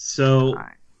 So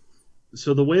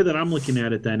the way that I'm looking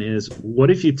at it then is,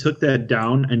 what if you took that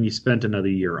down and you spent another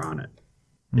year on it,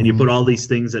 and you put all these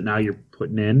things that now you're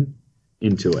putting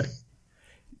into it?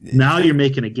 Now you're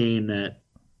making a game that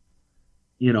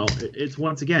it's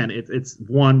once again, it's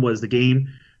one, was the game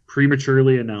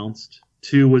prematurely announced?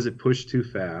 Two, was it pushed too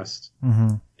fast?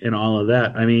 Mm-hmm. And all of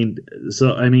that.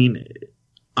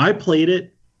 I played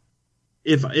it.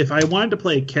 If I wanted to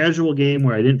play a casual game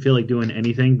where I didn't feel like doing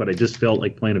anything, but I just felt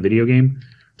like playing a video game,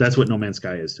 that's what No Man's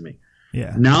Sky is to me.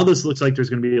 Yeah. Now this looks like there's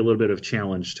going to be a little bit of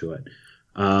challenge to it,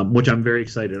 which I'm very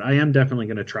excited. I am definitely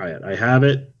going to try it. I have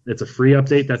it. It's a free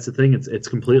update. That's the thing. It's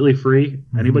completely free.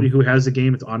 Mm-hmm. Anybody who has the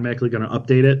game, it's automatically going to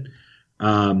update it,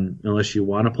 unless you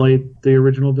want to play the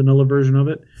original vanilla version of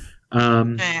it.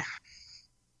 If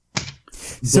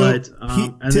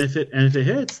it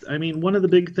hits, one of the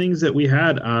big things that we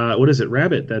had, what is it,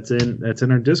 Rabbit? That's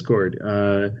in our Discord.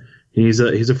 He's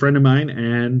a friend of mine,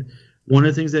 and one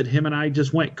of the things that him and I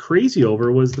just went crazy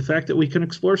over was the fact that we can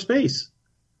explore space.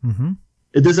 Mm-hmm.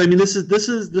 This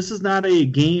is not a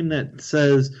game that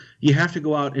says you have to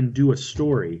go out and do a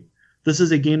story. This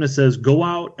is a game that says go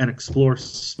out and explore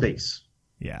space.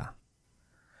 Yeah.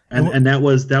 And that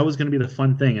was going to be the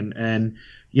fun thing, and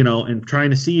trying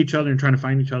to see each other and trying to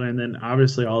find each other, and then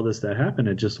obviously all this that happened,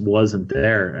 it just wasn't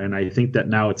there, and I think that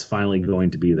now it's finally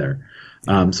going to be there.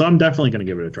 So I'm definitely going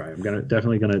to give it a try. I'm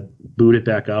definitely going to boot it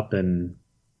back up and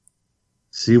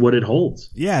see what it holds.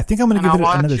 Yeah, I think I'm going to give it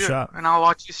another shot. And I'll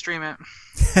watch you stream it.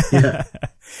 Yeah,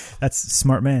 that's a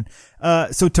smart man.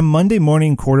 So to Monday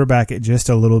morning quarterback it just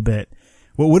a little bit.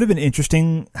 What would have been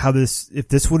interesting if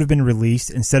this would have been released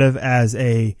instead of as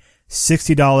a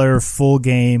 $60 full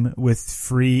game with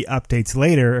free updates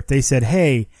later, if they said,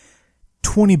 hey,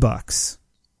 $20.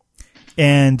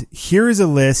 And here is a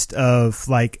list of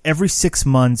like every 6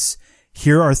 months,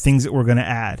 here are things that we're going to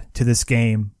add to this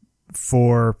game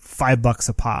for $5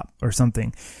 a pop or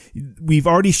something. We've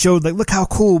already showed like, look how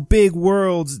cool, big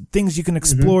worlds, things you can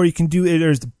explore. Mm-hmm. You can do,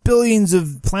 there's billions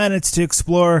of planets to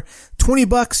explore.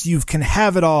 $20, you can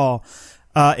have it all.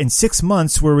 In 6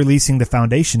 months, we're releasing the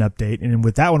Foundation update. And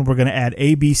with that one, we're going to add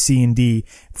A, B, C, and D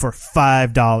for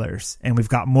 $5. And we've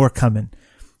got more coming.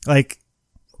 Like,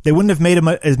 they wouldn't have made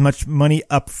as much money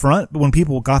up front, but when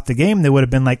people got the game, they would have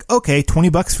been like, okay,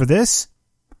 $20 for this?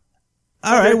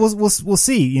 All right, we'll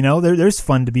see. There's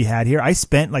fun to be had here. I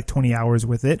spent like 20 hours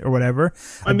with it or whatever.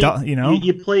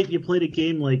 You played a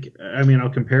game like, I'll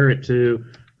compare it to,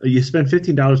 you spent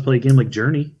 $15 to play a game like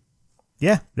Journey.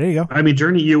 Yeah, there you go.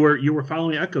 Journey, you were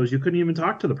following echoes. You couldn't even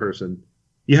talk to the person.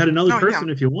 You had another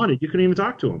person if you wanted. You couldn't even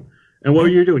talk to them. And what were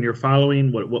you doing? You're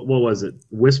following what was it?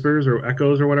 Whispers or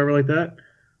echoes or whatever like that.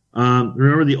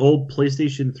 Remember the old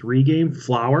PlayStation 3 game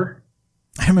Flower?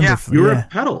 I remember. Yeah. You were a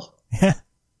pedal. Yeah.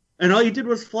 And all you did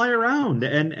was fly around,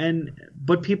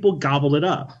 but people gobbled it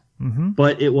up. Mm-hmm.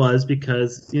 But it was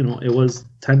because it was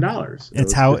 $10.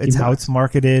 It's how it's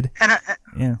marketed.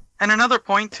 And another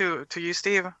point to you,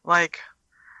 Steve, like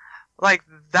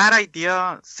that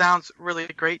idea sounds really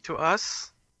great to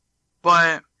us,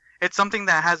 but it's something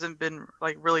that hasn't been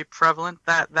like really prevalent.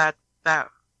 That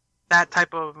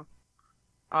type of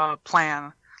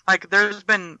plan. Like there's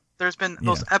been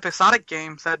those episodic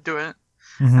games that do it.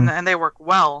 Mm-hmm. And they work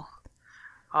well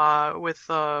with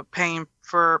paying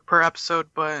per episode,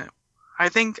 but I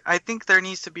think there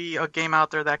needs to be a game out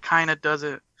there that kind of does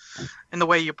it in the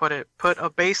way you put it. Put a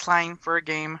baseline for a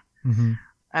game, mm-hmm.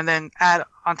 and then add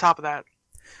on top of that.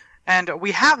 And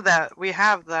we have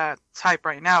that type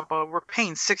right now, but we're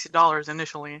paying $60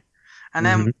 initially, and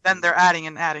then they're adding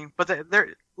and adding. But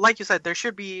there, like you said, there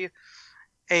should be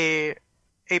a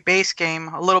base game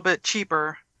a little bit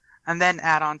cheaper, and then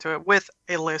add on to it with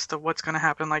a list of what's going to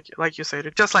happen, like you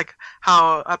said, just like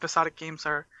how episodic games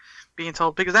are being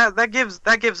told, because that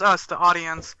gives us, the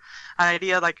audience, an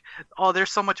idea like, oh, there's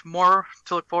so much more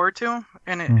to look forward to,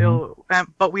 and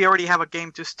but we already have a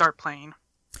game to start playing.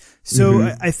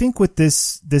 So I think with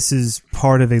this is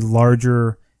part of a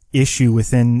larger issue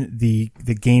within the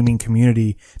gaming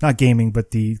community, not gaming,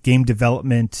 but the game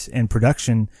development and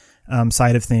production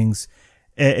side of things.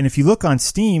 And if you look on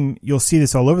Steam, you'll see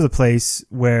this all over the place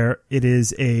where it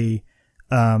is a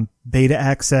beta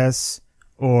access,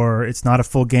 or it's not a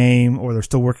full game, or they're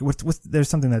still working with there's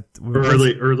something that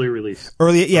early release.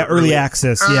 Early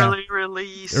access. Early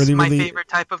release. My favorite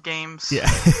type of games. Yeah.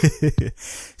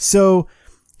 So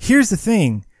here's the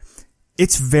thing.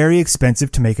 It's very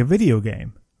expensive to make a video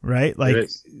game, right? Like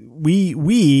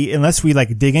we unless we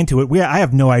like dig into it, I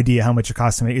have no idea how much it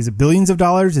costs to make. Is it billions of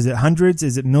dollars? Is it hundreds?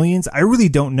 Is it millions? I really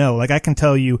don't know. Like I can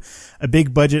tell you a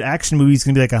big budget action movie is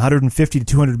going to be like $150 to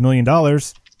 $200 million.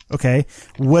 Okay.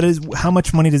 How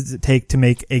much money does it take to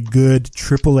make a good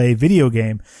AAA video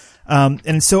game?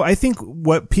 And so I think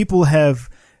what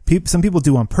some people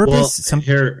do on purpose.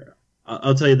 Here,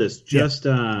 I'll tell you this.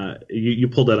 You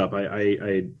pulled that up.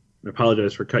 I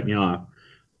apologize for cutting you off.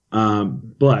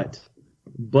 But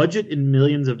budget in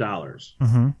millions of dollars.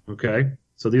 Mm-hmm. Okay.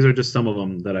 So these are just some of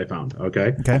them that I found.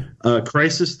 Okay. Okay.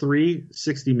 Crysis 3,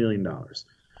 $60 million.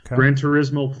 Okay. Gran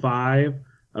Turismo 5,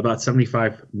 about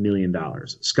 $75 million.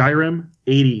 Skyrim,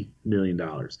 $80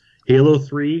 million. Halo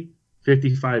 3,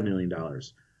 $55 million.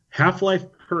 Half-Life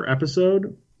per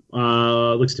episode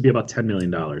looks to be about $10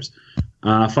 million.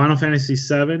 Final Fantasy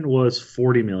VII was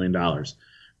 $40 million.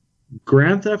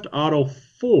 Grand Theft Auto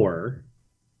 4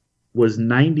 was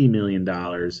 $90 million.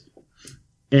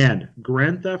 And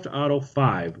Grand Theft Auto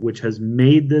 5, which has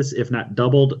made this, if not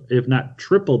doubled, if not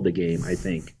tripled the game, I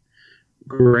think.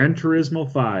 Gran Turismo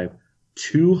 5,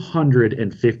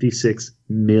 $256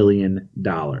 million.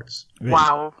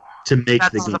 Wow. To make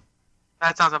the game.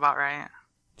 That sounds about right.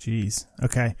 Jeez.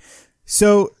 Okay.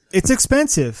 So it's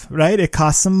expensive, right? It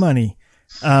costs some money.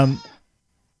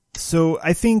 So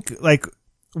I think like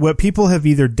what people have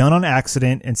either done on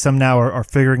accident and some now are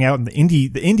figuring out, and the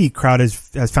indie crowd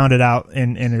has found it out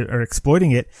and are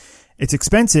exploiting it. It's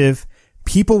expensive.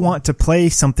 People want to play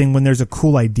something when there's a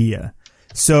cool idea.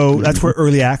 So that's where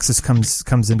early access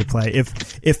comes into play.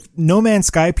 If No Man's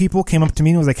Sky people came up to me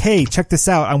and was like, "Hey, check this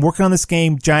out. I'm working on this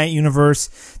game, giant universe.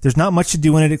 There's not much to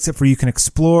do in it except for you can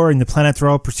explore and the planets are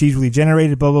all procedurally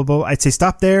generated, blah, blah, blah." I'd say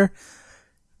stop there.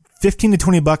 $15 to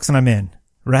 $20 and I'm in.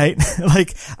 Right?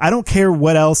 Like, I don't care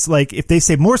what else. Like, if they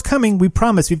say more's coming, we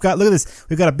promise. Look at this.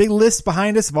 We've got a big list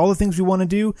behind us of all the things we want to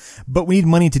do, but we need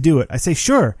money to do it. I say,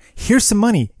 sure, here's some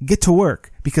money. Get to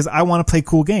work because I want to play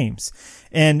cool games.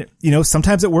 And,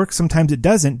 sometimes it works, sometimes it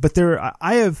doesn't, but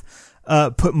I have,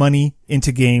 put money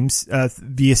into games,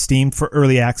 via Steam for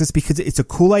early access because it's a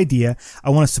cool idea. I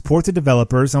want to support the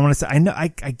developers. I want to say, I know, I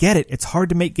get it. It's hard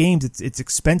to make games. It's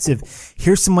expensive.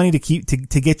 Here's some money to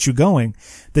get you going.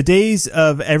 The days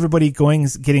of everybody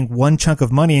getting one chunk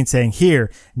of money and saying, here,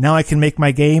 now I can make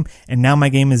my game and now my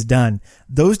game is done.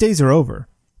 Those days are over.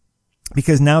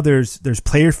 Because now there's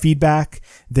player feedback,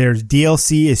 there's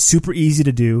DLC is super easy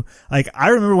to do. Like, I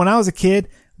remember when I was a kid,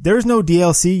 there was no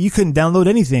DLC. You couldn't download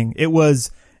anything. It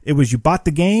was you bought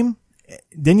the game,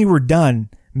 then you were done.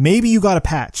 Maybe you got a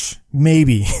patch.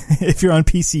 Maybe. If you're on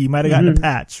PC, you might have gotten a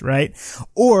patch, right?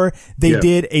 Or they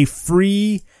did a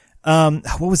free,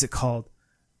 what was it called?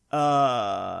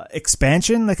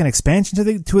 Expansion, like an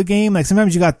expansion to a game. Like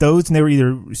sometimes you got those and they were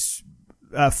either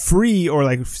free or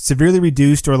like severely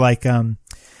reduced or like,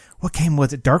 what game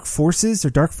was it? Dark Forces or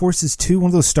Dark Forces 2, one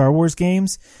of those Star Wars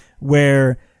games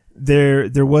where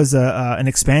there was an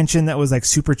expansion that was like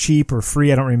super cheap or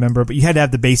free. I don't remember, but you had to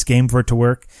have the base game for it to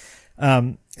work.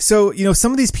 So,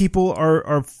 some of these people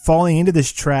are falling into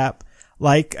this trap.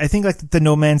 Like, I think like the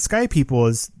No Man's Sky people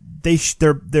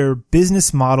their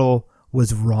business model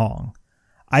was wrong.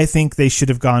 I think they should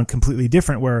have gone completely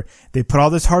different where they put all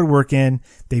this hard work in,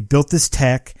 they built this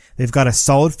tech, they've got a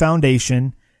solid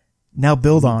foundation, now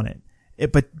build on it.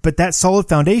 But that solid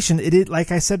foundation,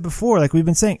 like I said before, like we've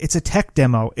been saying, it's a tech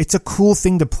demo. It's a cool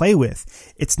thing to play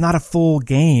with. It's not a full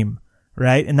game,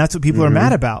 right? And that's what people are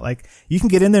mad about. Like, you can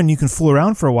get in there and you can fool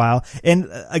around for a while. And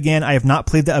again, I have not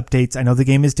played the updates. I know the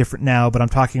game is different now, but I'm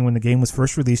talking when the game was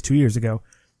first released 2 years ago.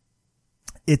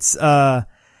 It's, I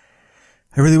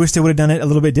really wish they would have done it a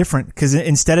little bit different because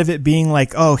instead of it being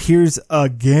like, oh, here's a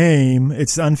game,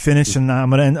 it's unfinished and I'm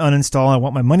going to uninstall and I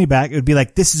want my money back, it would be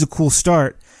like, this is a cool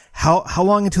start. How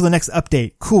long until the next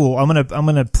update? Cool. I'm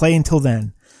going to play until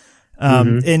then.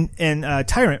 And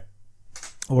Tyrant,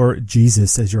 or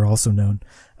Jesus, as you're also known.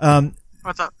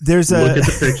 What's up? Look at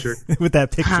the picture. With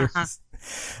that picture.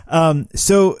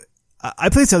 So I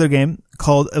played this other game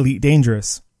called Elite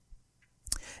Dangerous.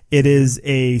 It is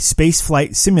a space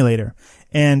flight simulator.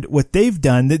 And what they've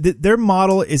done, their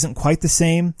model isn't quite the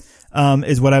same,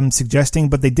 as what I'm suggesting,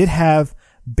 but they did have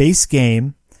base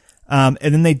game. And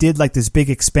then they did like this big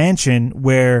expansion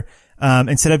where,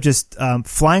 instead of just,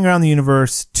 flying around the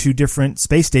universe to different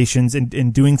space stations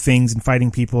and doing things and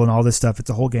fighting people and all this stuff, it's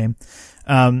a whole game.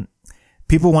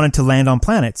 People wanted to land on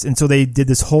planets. And so they did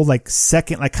this whole like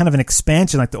second, like kind of an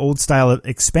expansion, like the old style of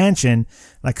expansion,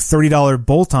 like $30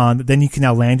 bolt on. Then you can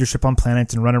now land your ship on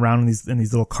planets and run around in these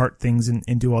little cart things and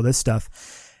do all this stuff.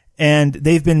 And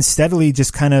they've been steadily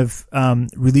just kind of,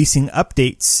 releasing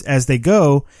updates as they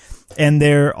go. And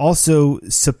they're also,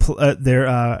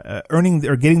 earning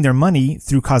or getting their money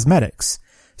through cosmetics.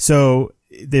 So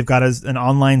they've got an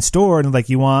online store and like,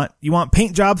 you want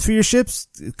paint jobs for your ships?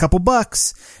 A couple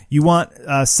bucks. You want,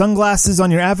 sunglasses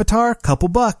on your avatar? Couple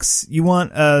bucks. You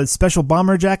want a special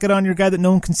bomber jacket on your guy that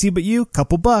no one can see but you?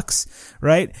 Couple bucks.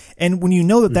 Right? And when you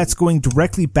know that that's going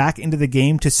directly back into the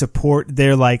game to support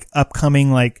their like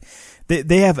upcoming, like,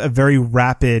 they have a very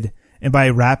rapid And by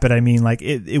rapid, I mean like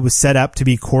it was set up to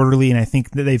be quarterly, and I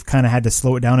think that they've kind of had to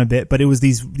slow it down a bit. But it was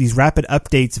these rapid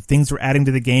updates of things we're adding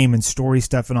to the game and story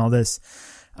stuff and all this.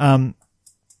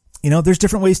 There's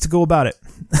different ways to go about it,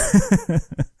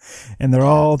 and they're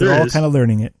all kind of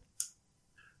learning it.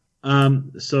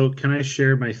 So can I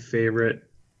share my favorite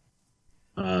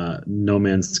No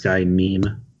Man's Sky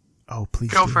meme? Oh, please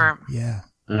go for it. Yeah.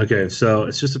 Okay, so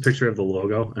it's just a picture of the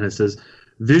logo, and it says,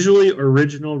 "Visually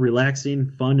original,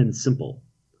 relaxing, fun, and simple."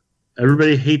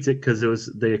 Everybody hates it because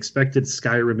they expected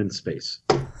Skyrim in space.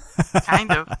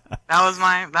 Kind of. That was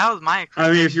my.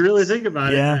 I mean, if you really think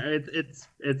about Yeah. it,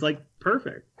 it's like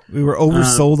perfect. We were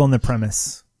oversold on the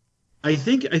premise. I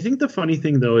think the funny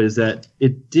thing though is that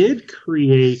it did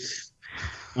create.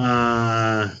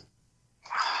 What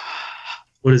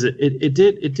is it? It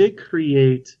did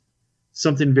create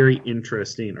something very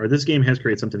interesting, or this game has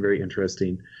created something very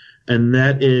interesting, and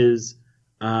that is,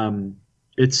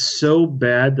 it's so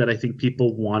bad that I think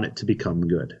people want it to become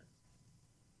good.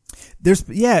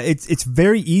 It's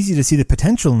very easy to see the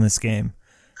potential in this game.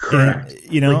 Correct.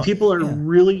 And, like people are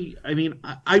really. I mean,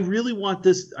 I really want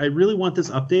this. I really want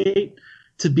this update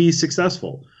to be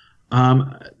successful.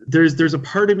 There's a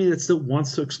part of me that still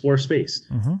wants to explore space.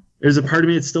 Mm-hmm. There's a part of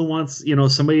me that still wants,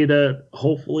 somebody to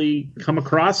hopefully come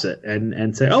across it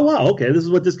and say, oh wow, okay, this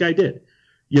is what this guy did,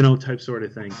 type sort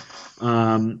of thing.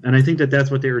 And I think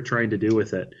that's what they were trying to do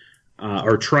with it,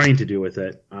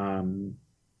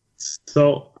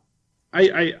 So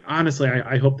I honestly,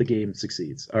 I hope the game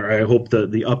succeeds, or I hope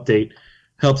the update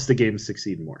helps the game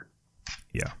succeed more.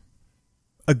 Yeah.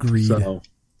 Agreed. So,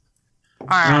 all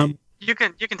right. You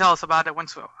can tell us about it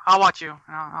once I'll watch you.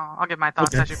 I'll give my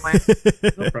thoughts as you play.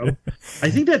 No problem. I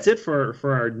think that's it for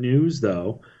our news,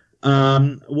 though.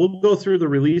 We'll go through the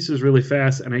releases really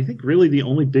fast, and I think really the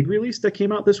only big release that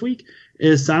came out this week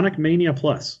is Sonic Mania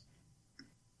Plus.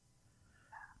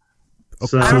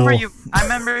 So, I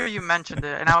remember you mentioned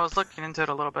it, and I was looking into it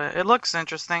a little bit. It looks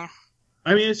interesting.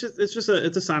 I mean, it's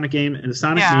a Sonic game, and the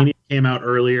Sonic Mania came out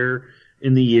earlier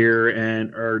in the year,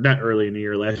 or not early in the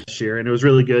year, last year, and it was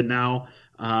really good. Now,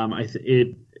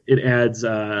 it adds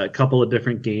a couple of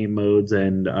different game modes,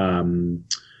 and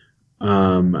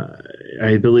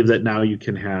I believe that now you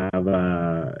can have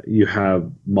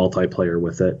multiplayer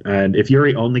with it. And if you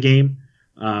already own the game,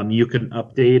 you can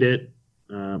update it.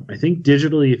 I think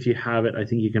digitally, if you have it, I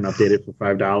think you can update it for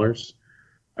 $5.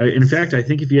 In fact, I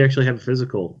think if you actually have a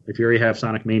physical, if you already have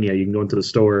Sonic Mania, you can go into the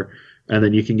store and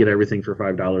then you can get everything for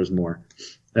 $5 more.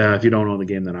 If you don't own the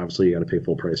game, then obviously you got to pay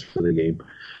full price for the game.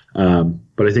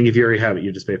 But I think if you already have it,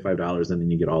 you just pay $5 and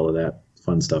then you get all of that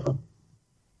fun stuff.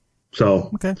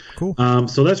 So okay, cool.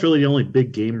 So that's really the only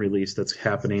big game release that's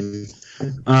happening.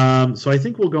 So I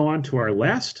think we'll go on to our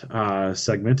last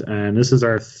segment, and this is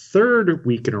our third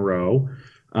week in a row.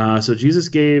 So Jesus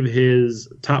gave his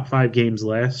top 5 games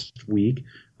last week.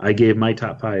 I gave my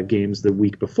top 5 games the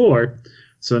week before.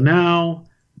 So now,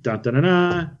 it's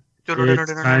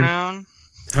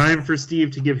time for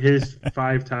Steve to give his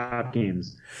 5 top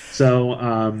games. So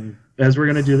as we're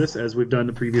going to do this, as we've done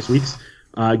the previous weeks,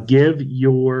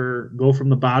 go from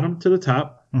the bottom to the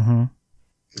top. Mm-hmm.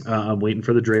 I'm waiting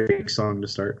for the Drake song to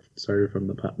start. Sorry from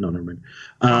the no, never mind.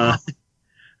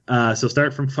 So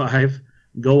start from 5,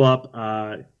 go up.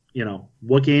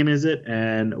 What game is it,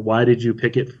 and why did you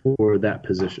pick it for that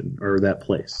position or that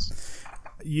place?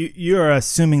 You are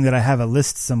assuming that I have a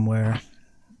list somewhere.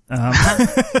 Hold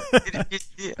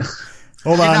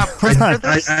on. I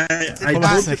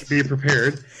told you to be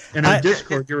prepared. And on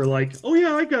Discord, you were like, "Oh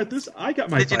yeah, I got this. I got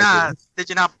my." Did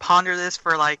you not ponder this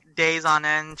for like days on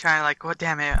end, trying to oh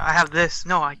damn it, I have this.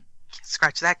 No, I can't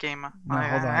scratch that game. No,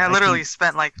 hold on. I literally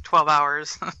spent like 12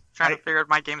 hours trying to figure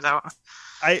my games out.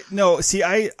 I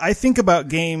think about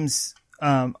games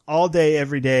all day,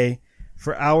 every day,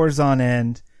 for hours on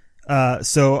end.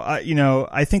 So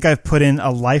I think I've put in a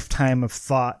lifetime of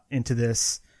thought into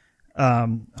this.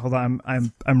 Hold on,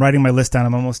 I'm writing my list down.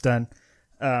 I'm almost done.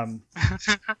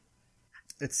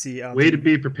 Let's see. Way to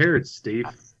be prepared, Steve.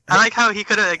 I like how he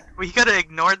could have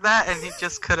ignored that and he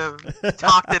just could have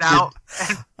talked it out.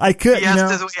 And I could. He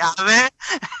asked his way out of it,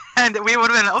 and we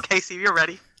would have been okay. Steve, you're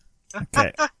ready.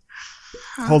 Okay.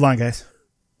 Hold on, guys.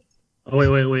 Oh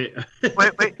wait. wait.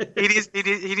 He needs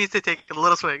to take a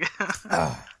little swig.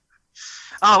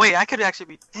 Oh wait, I could be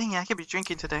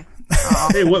drinking today.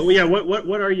 Hey,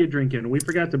 what are you drinking? We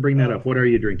forgot to bring that up. What are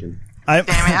you drinking?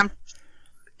 Damn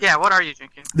it, what are you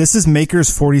drinking? This is Maker's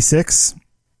 46.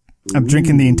 I'm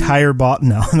drinking the entire bottle.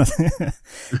 No,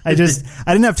 I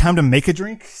didn't have time to make a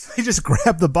drink, so I just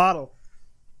grabbed the bottle.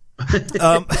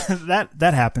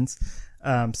 That happens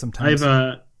sometimes.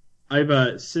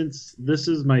 I've since this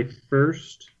is my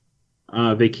first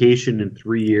vacation in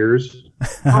 3 years.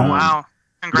 Oh wow!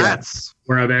 Congrats. Yeah,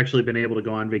 where I've actually been able to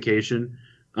go on vacation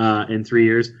in 3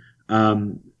 years.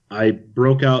 I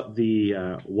broke out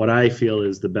the what I feel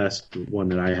is the best one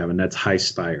that I have, and that's High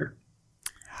Spire.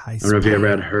 I don't know if you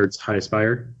ever heard High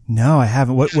Spire. No, I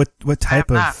haven't. What type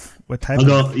of what type? I'll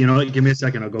go. You know what? Give me a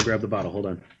second. I'll go grab the bottle. Hold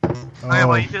on. Okay,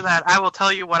 while you do that, I will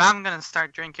tell you what I'm gonna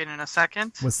start drinking in a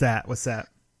second. What's that? What's that?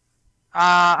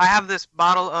 I have this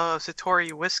bottle of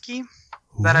Satori whiskey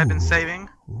that I've been saving.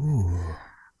 Ooh.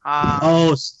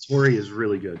 Satori is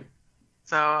really good.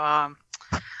 So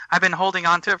I've been holding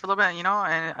on to it for a little bit,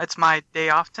 and it's my day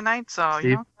off tonight, so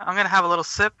I'm gonna have a little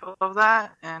sip of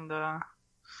that, and yeah.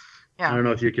 I don't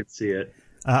know if you can see it.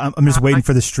 I'm just waiting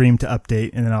for the stream to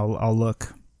update, and then I'll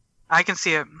look. I can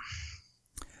see it.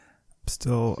 I'm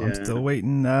still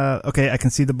waiting. Okay, I can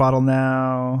see the bottle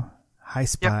now. High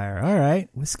Spire. Yep. All right,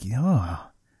 whiskey. Oh,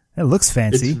 it looks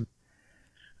fancy.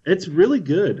 It's really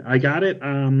good. I got it.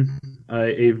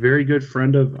 A very good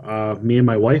friend of me and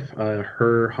my wife,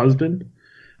 her husband,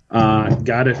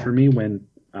 got it for me when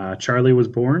Charlie was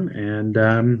born,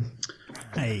 and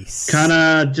nice. Kind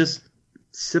of just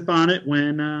sip on it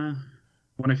when I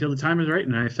feel the time is right,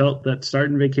 and I felt that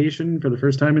starting vacation for the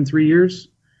first time in 3 years,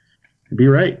 it'd be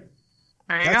right.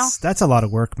 There you go. That's a lot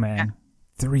of work, man. Yeah.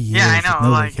 3 years. Yeah, I know.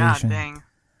 No like, vacation. God dang.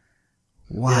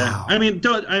 Wow. Yeah. I mean,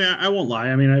 I won't lie.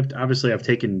 I mean, I've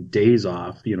taken days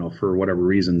off, for whatever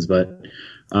reasons, but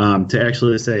to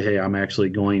actually say, hey, I'm actually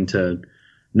going to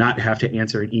not have to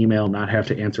answer an email, not have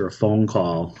to answer a phone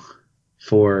call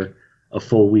for a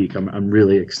full week, I'm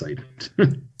really excited.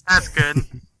 That's good.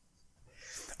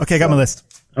 Okay, I got my list.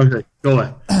 Okay, go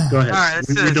ahead. All right,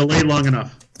 we delayed long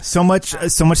enough. So much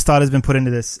thought has been put into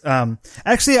this.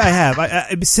 Actually, I have.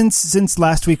 I since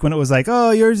last week when it was like, oh,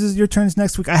 your turn's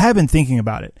next week. I have been thinking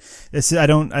about it. I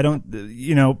don't.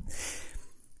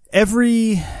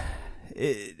 Every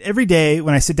day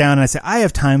when I sit down and I say I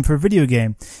have time for a video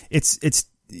game,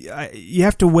 you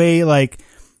have to weigh like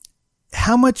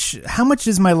how much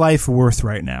is my life worth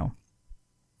right now?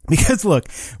 Because look,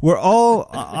 we're all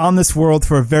on this world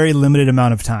for a very limited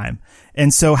amount of time.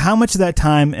 And so how much of that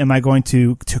time am I going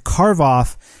to carve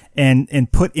off and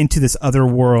put into this other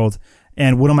world?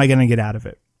 And what am I going to get out of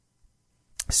it?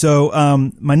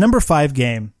 So, my number 5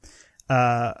 game,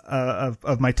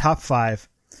 of my top 5,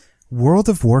 World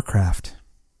of Warcraft.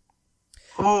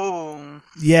 Oh.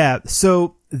 Yeah.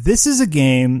 So this is a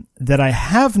game that I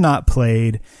have not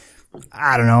played,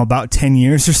 I don't know, about 10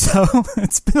 years or so.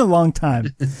 It's been a long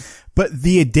time. But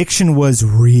the addiction was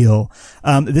real.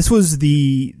 This was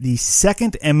the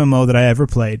second MMO that I ever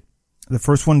played. The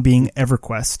first one being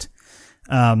EverQuest.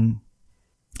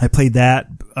 I played that,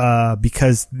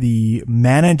 because the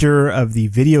manager of the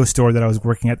video store that I was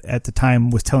working at the time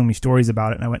was telling me stories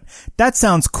about it. And I went, that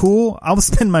sounds cool. I'll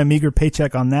spend my meager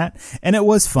paycheck on that. And it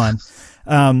was fun.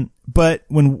 But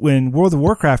when World of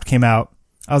Warcraft came out,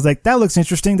 I was like, that looks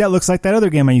interesting. That looks like that other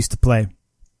game I used to play.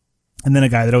 And then a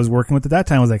guy that I was working with at that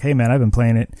time was like, hey man, I've been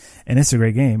playing it and it's a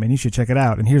great game and you should check it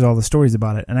out. And here's all the stories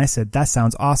about it. And I said, that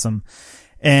sounds awesome.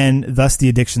 And thus the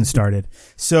addiction started.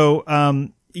 So,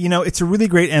 it's a really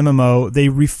great MMO. They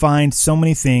refined so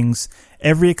many things.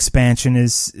 Every expansion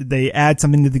they add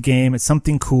something to the game. It's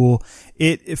something cool.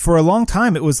 For a long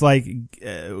time, it was like,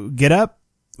 get up.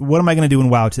 What am I going to do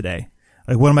in WoW today?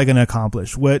 Like, what am I going to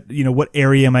accomplish? What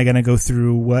area am I going to go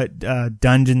through? What,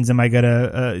 dungeons am I going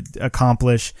to,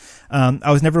 accomplish?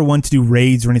 I was never one to do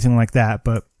raids or anything like that,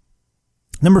 but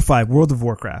number 5, World of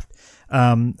Warcraft.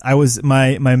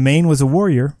 My main was a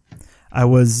warrior. I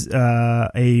was,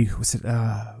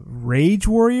 rage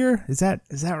warrior? Is that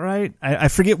right? I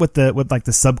forget what the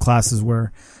subclasses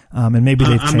were. And maybe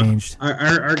they've changed.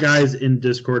 Our guys in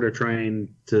Discord are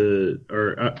trying to,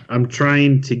 I'm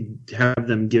trying to have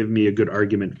them give me a good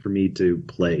argument for me to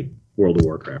play World of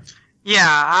Warcraft.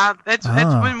 Yeah, it's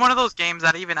been one of those games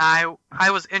that even I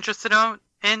was interested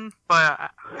in,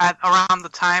 but around the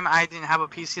time I didn't have a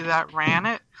PC that ran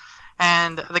it,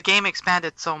 and the game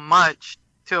expanded so much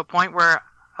to a point where,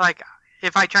 like,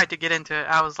 if I tried to get into it,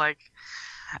 I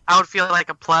would feel like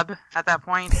a pleb at that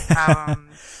point.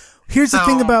 Here's the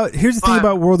thing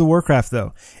about World of Warcraft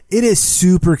though. It is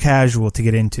super casual to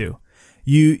get into.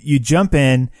 You jump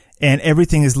in and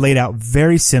everything is laid out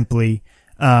very simply.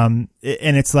 And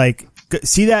it's like,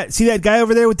 see that guy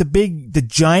over there with the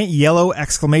giant yellow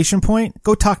exclamation point?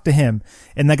 Go talk to him.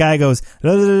 And the guy goes,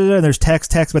 and there's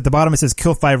text, but at the bottom it says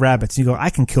kill 5 rabbits. And you go, I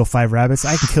can kill 5 rabbits.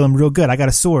 I can kill him real good. I got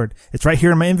a sword. It's right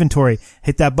here in my inventory.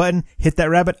 Hit that button, hit that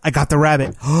rabbit. I got the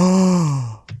rabbit.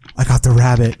 Oh, I got the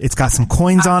rabbit. It's got some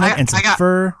coins on it and some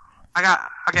fur. I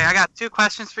got 2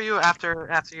 questions for you after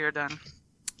you're done.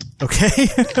 Okay.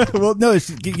 Well, no,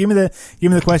 give me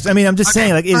the question. I mean, I'm just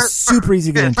saying, like, it's super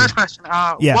easy to get into. First question.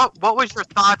 Yeah. What was your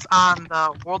thoughts on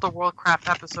the World of Warcraft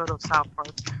episode of South Park?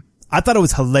 I thought it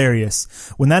was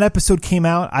hilarious. When that episode came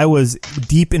out, I was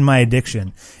deep in my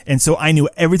addiction. And so I knew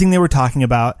everything they were talking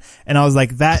about. And I was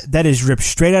like, that is ripped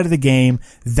straight out of the game.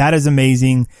 That is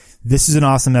amazing. This is an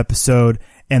awesome episode.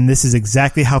 And this is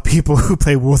exactly how people who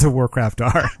play World of Warcraft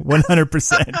are.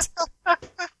 100%.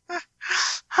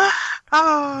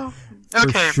 Oh,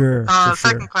 okay. For sure.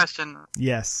 Second question.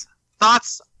 Yes.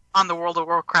 Thoughts on the World of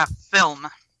Warcraft film?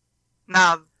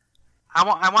 Now, I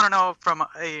want to know from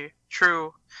a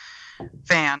true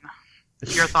fan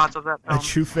your thoughts of that film. A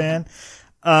true fan.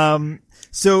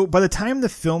 So by the time the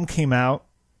film came out,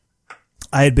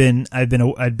 I'd been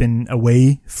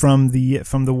away from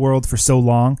the world for so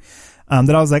long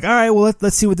that I was like, all right, well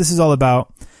let's see what this is all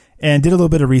about. And did a little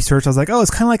bit of research. I was like, oh,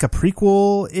 it's kind of like a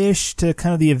prequel-ish to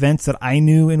kind of the events that I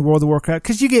knew in World of Warcraft.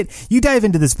 Cause you dive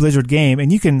into this Blizzard game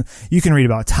and you can read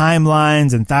about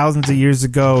timelines and thousands of years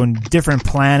ago and different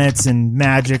planets and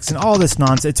magics and all this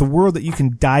nonsense. It's a world that you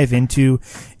can dive into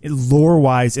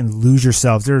lore-wise and lose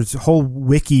yourselves. There's whole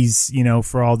wikis,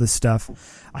 for all this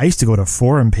stuff. I used to go to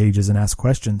forum pages and ask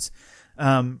questions.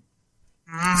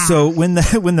 So when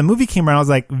the movie came around, I was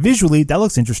like, visually, that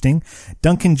looks interesting.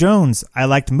 Duncan Jones, I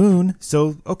liked Moon,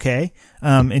 so okay.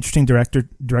 Interesting director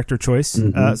choice.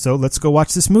 Mm-hmm. So let's go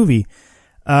watch this movie.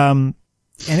 And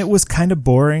it was kind of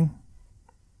boring.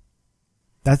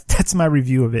 That's my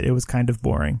review of it. It was kind of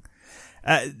boring.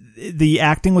 The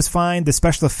acting was fine. The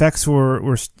special effects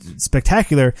were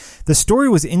spectacular. The story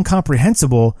was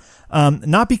incomprehensible.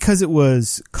 Not because it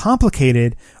was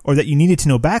complicated or that you needed to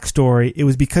know backstory. It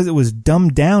was because it was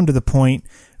dumbed down to the point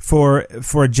for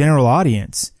a general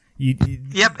audience.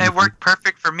 Yep, it worked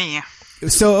perfect for me.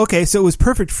 So it was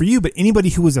perfect for you, but anybody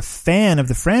who was a fan of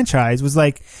the franchise was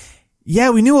like,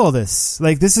 yeah, we knew all this.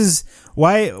 Like, this is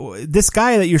why this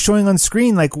guy that you're showing on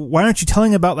screen, like, why aren't you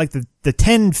telling about like the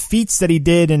 10 feats that he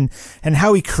did and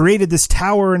how he created this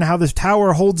tower and how this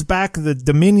tower holds back the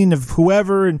dominion of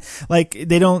whoever, and like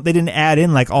they didn't add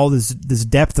in like all this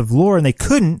depth of lore, and they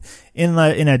couldn't in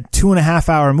a 2.5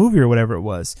 hour movie or whatever it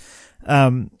was.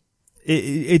 What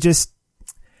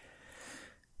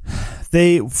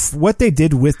they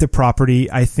did with the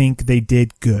property, I think they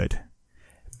did good.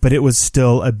 But it was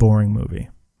still a boring movie.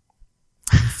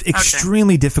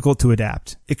 Extremely difficult to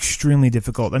adapt. Extremely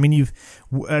difficult. I mean,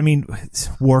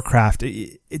 Warcraft,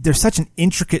 there's such an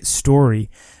intricate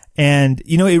story. And,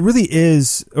 it really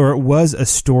is, or it was a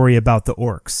story about the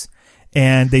orcs.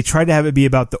 And they tried to have it be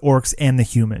about the orcs and the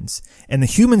humans. And the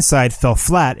human side fell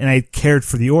flat, and I cared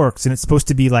for the orcs, and it's supposed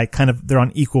to be like kind of, they're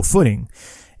on equal footing.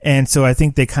 And so I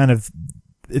think they kind of,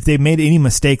 if they made any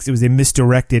mistakes, it was they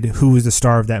misdirected who was the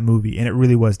star of that movie, and it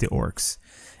really was the orcs.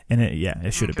 And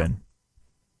it should have been.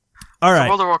 All right.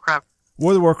 So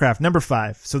World of Warcraft, number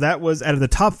 5. So that was out of the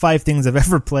top 5 things I've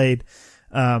ever played.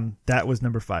 That was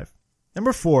number 5.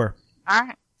 Number 4. All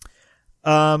right.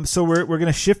 So we're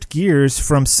gonna shift gears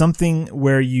from something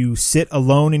where you sit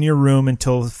alone in your room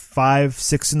until 5,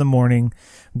 6 in the morning,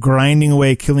 grinding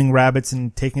away, killing rabbits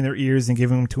and taking their ears and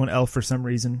giving them to an elf for some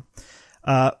reason.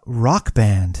 Rock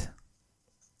Band.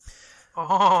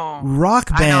 Oh, Rock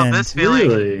Band. I know this feeling.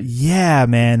 Really? Yeah,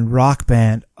 man, Rock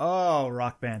Band. Oh,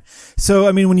 Rock Band. So,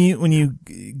 I mean, when you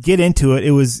get into it,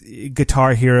 it was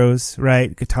Guitar Heroes,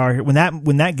 right? When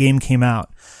that game came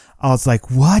out, I was like,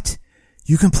 what?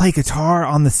 You can play guitar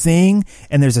on the thing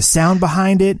and there's a sound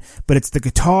behind it, but it's the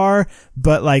guitar.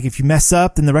 But like, if you mess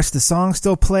up, then the rest of the song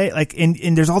still play. Like, and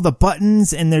there's all the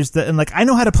buttons and like, I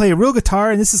know how to play a real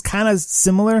guitar, and this is kind of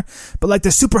similar, but like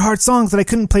there's super hard songs that I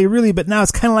couldn't play really, but now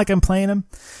it's kind of like I'm playing them.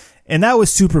 And that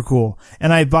was super cool.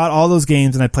 And I bought all those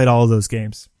games and I played all of those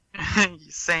games.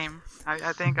 Same.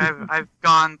 I think I've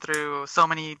gone through so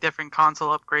many different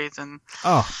console upgrades, and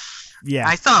yeah,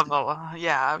 I still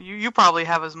have you probably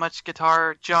have as much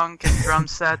guitar junk and drum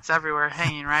sets everywhere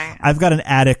hanging, right? I've got an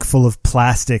attic full of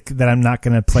plastic that I'm not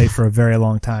going to play for a very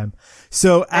long time.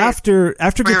 So after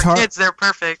for guitar, your kids, they're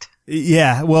perfect.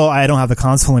 Yeah, well, I don't have the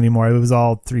console anymore. It was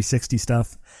all 360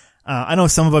 stuff. I know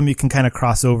some of them you can kind of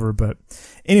cross over, but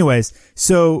anyways,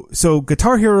 so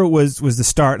Guitar Hero was the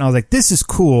start, and I was like, this is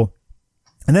cool.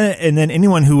 And then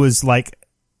anyone who was like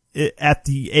at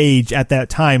the age at that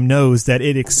time knows that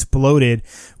it exploded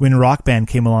when Rock Band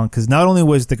came along, because not only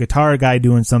was the guitar guy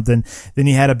doing something, then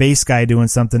you had a bass guy doing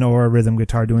something, or a rhythm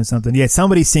guitar doing something. You had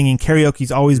somebody singing.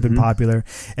 Karaoke's always been popular,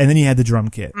 and then you had the drum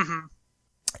kit.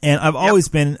 And I've always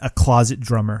been a closet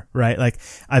drummer, right? Like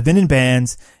I've been in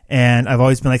bands and I've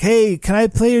always been like, hey, can I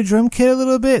play your drum kit a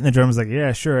little bit? And the drummer's like,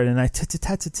 yeah, sure. And I,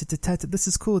 this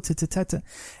is cool.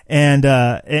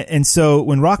 And so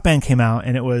when Rock Band came out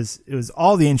and it was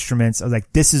all the instruments, I was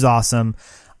like, this is awesome.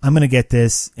 I'm going to get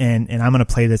this and I'm going to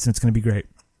play this and it's going to be great.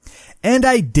 And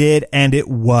I did, and it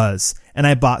was. And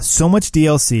I bought so much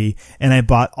DLC and I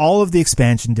bought all of the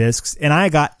expansion discs and I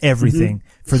got everything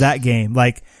for that game.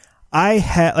 Like, I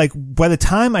had, like, by the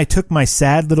time I took my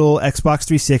sad little Xbox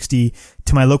 360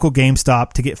 to my local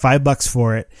GameStop to get $5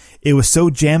 for it, it was so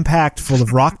jam-packed full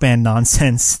of Rock Band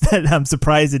nonsense that I'm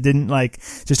surprised it didn't, like,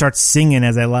 just start singing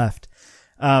as I left.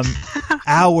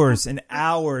 Hours and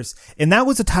hours. And that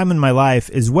was a time in my life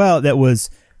as well that was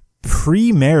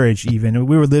pre-marriage even.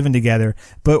 We were living together,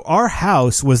 but our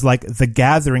house was like the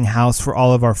gathering house for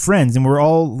all of our friends, and we're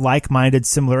all like-minded,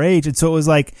 similar age. And so it was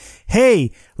like,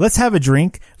 hey, let's have a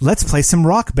drink. Let's play some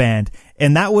Rock Band.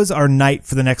 And that was our night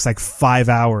for the next like 5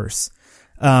 hours.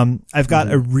 I've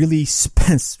got a really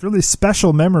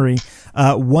special memory.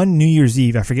 One New Year's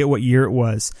Eve, I forget what year it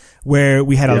was, where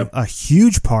we had a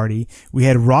huge party. We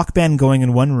had Rock Band going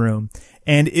in one room.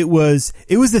 And it was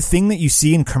the thing that you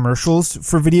see in commercials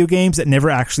for video games that never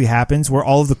actually happens, where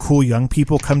all of the cool young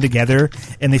people come together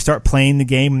and they start playing the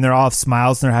game and they're all have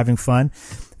smiles and they're having fun.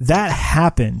 That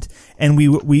happened. And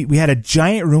we had a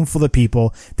giant room full of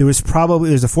people. There's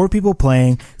 4 people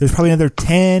playing. There's probably another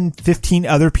 10, 15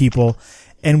 other people.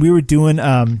 And we were doing,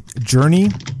 a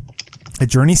Journey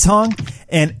song,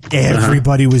 and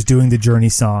everybody was doing the Journey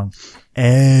song.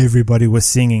 Everybody was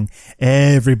singing.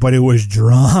 Everybody was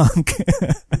drunk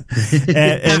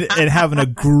and having a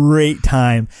great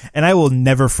time. And I will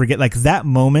never forget, like, that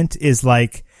moment is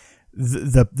like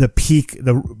the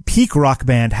peak Rock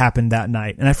Band happened that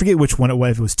night. And I forget which one it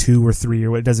was, if it was 2 or 3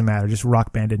 or what, it doesn't matter. Just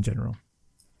Rock Band in general.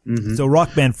 Mm-hmm. So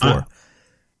Rock Band 4.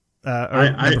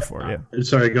 Number 4, yeah.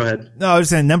 Sorry, go ahead. No, I was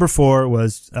just saying number 4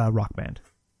 was Rock Band.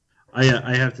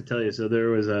 I have to tell you, so there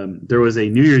was a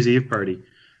New Year's Eve party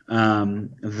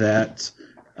that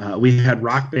we had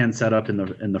Rock Band set up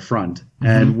in the front,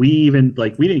 and we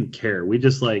didn't care. We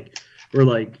just we're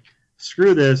like,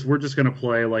 screw this, we're just gonna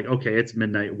play, like, okay, it's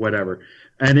midnight, whatever.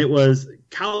 And it was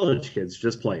college kids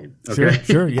just playing. Okay,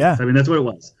 sure, yeah. I mean, that's what it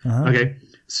was. Okay,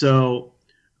 so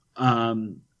I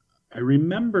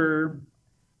remember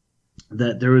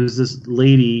that there was this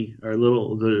lady there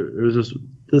was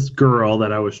this girl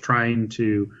that I was trying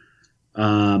to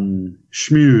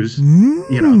schmooze,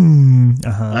 you know.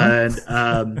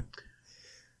 And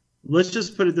let's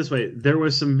just put it this way. There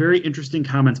was some very interesting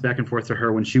comments back and forth to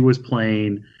her when she was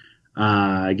playing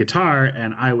guitar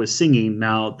and I was singing.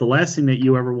 Now, the last thing that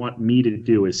you ever want me to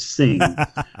do is sing.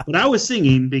 But I was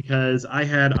singing because I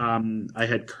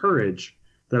had Courage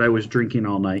that I was drinking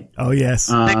all night. Oh, yes.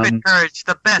 Liquid Courage,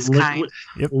 the best kind.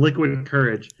 Yep. Liquid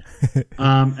Courage.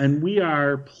 And we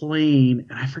are playing,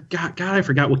 and I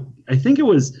forgot what, I think it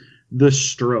was The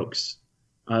Strokes.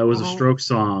 It was a Strokes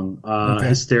song,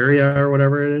 Hysteria or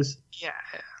whatever it is. Yeah.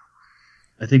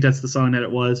 I think that's the song that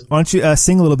it was. Why don't you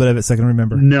sing a little bit of it so I can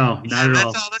remember? No, not at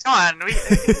all. Come on. We do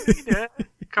it.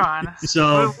 Come on.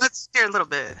 So, let's hear a little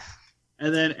bit.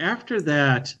 And then after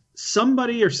that,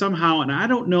 somebody or somehow, and I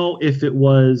don't know if it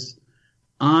was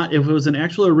an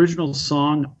actual original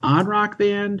song on Rock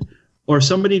Band or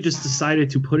somebody just decided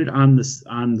to put it on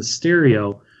the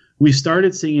stereo. We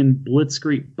started singing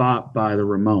Blitzkrieg Bop by the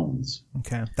Ramones.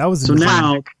 Okay, that was so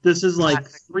now this is like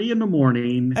 3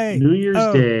 a.m, hey, New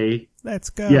Year's Day.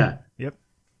 Let's go. Yeah. Yep.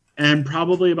 And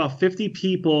probably about 50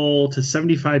 people to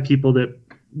 75 people that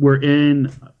were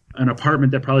in an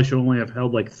apartment that probably should only have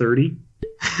held like 30.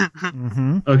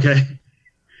 Okay.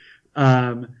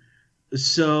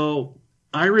 So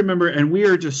I remember, and we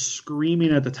are just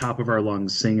screaming at the top of our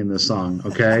lungs singing this song,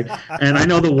 okay? And I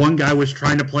know the one guy was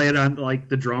trying to play it on like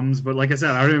the drums, but like I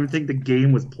said, I don't even think the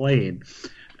game was playing.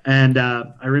 And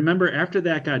I remember after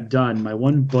that got done, my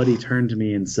one buddy turned to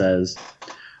me and says,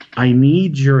 I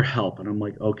need your help. And I'm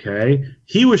like, okay.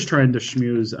 He was trying to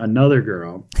schmooze another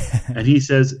girl. And he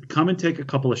says, come and take a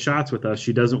couple of shots with us.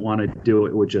 She doesn't want to do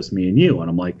it with just me and you. And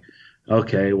I'm like,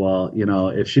 okay, well, you know,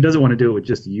 if she doesn't want to do it with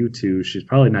just you two, she's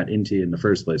probably not into you in the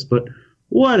first place. But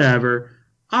whatever.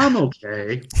 I'm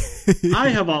okay. I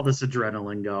have all this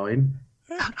adrenaline going.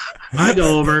 I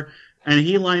go over, and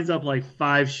he lines up like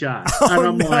 5 shots.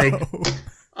 And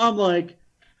I'm like,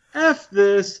 F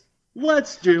this.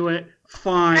 Let's do it.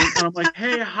 Fine. And I'm like,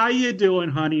 hey, how you doing,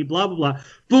 honey? Blah, blah, blah.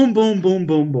 Boom, boom, boom,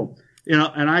 boom, boom. You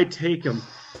know, and I take him.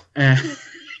 And,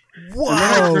 whoa. And then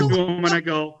I turn to him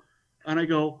and I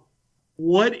go,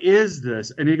 what is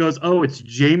this? And he goes, oh, it's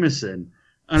Jameson.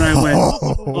 And I went,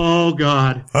 oh,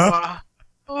 God. Oh.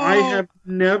 I have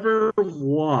never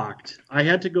walked. I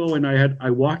had to go and I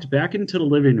walked back into the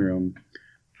living room.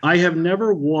 I have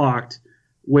never walked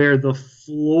where the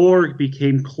floor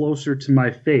became closer to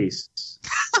my face.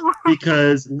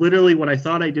 Because literally what I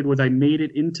thought I did was I made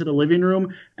it into the living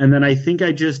room, and then I think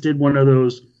I just did one of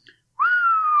those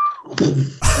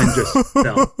and just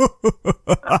fell.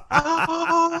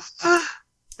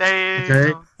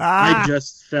 Okay? I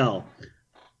just fell.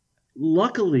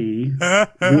 Luckily,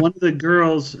 one of the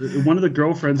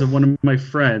girlfriends of one of my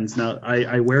friends, now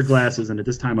I wear glasses, and at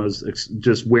this time I was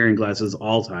just wearing glasses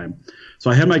all the time. So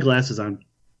I had my glasses on.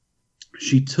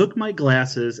 She took my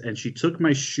glasses and she took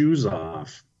my shoes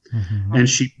off, and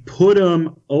she put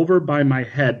them over by my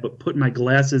head, but put my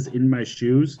glasses in my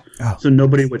shoes so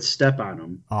nobody would step on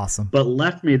them. Awesome. But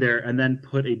left me there and then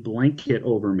put a blanket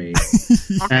over me.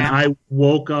 And I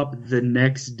woke up the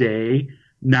next day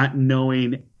not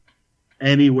knowing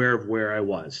anywhere of where I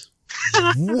was.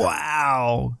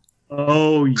 Wow.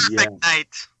 Oh, yeah. Perfect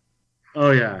night.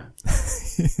 Oh, yeah.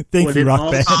 Thank you,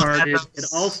 Rock Band. It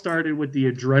all started with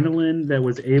the adrenaline that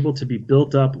was able to be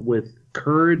built up with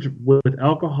courage, with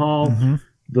alcohol,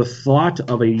 the thought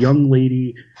of a young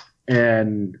lady,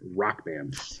 and Rock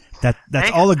Band.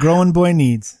 That's all a growing boy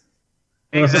needs.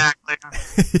 Exactly.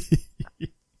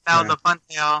 That was a fun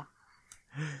tale.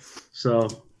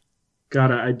 So,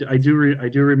 God, I do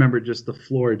remember just the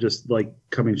floor just like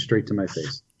coming straight to my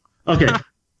face. Okay,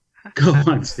 go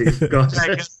on, Steve. Go ahead.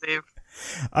 Right, Steve.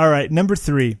 All right, number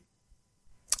 3.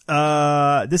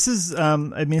 This is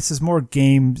this is more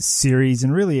game series,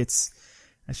 and really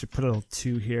I should put a little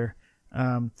 2 here.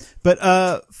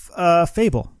 But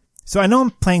Fable. So I know I'm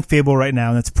playing Fable right now,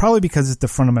 and that's probably because it's at the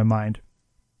front of my mind.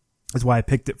 That's why I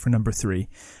picked it for number 3.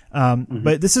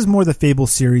 But this is more the Fable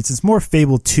series. It's more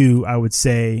Fable 2, I would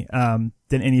say, than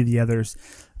any of the others.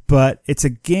 But it's a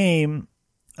game,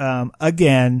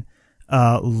 again,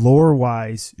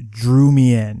 lore-wise, drew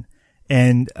me in.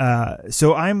 And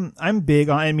so I'm big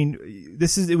on. I mean,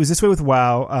 it was this way with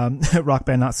WoW. Rock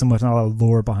Band, not so much. Not a lot of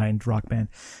lore behind Rock Band,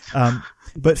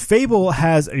 but Fable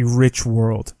has a rich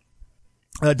world.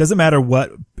 It doesn't matter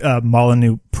what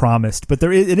Molyneux promised, but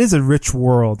it is a rich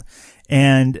world,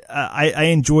 and I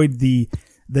enjoyed the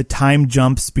time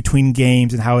jumps between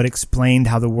games and how it explained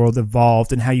how the world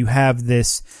evolved and how you have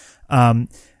this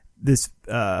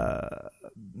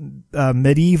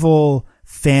medieval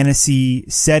fantasy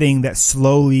setting that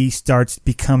slowly starts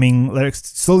becoming,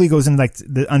 slowly goes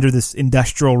into under this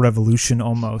industrial revolution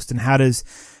almost. And how does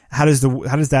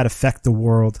that affect the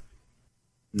world?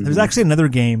 There's actually another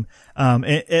game. I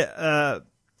mean,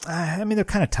 they're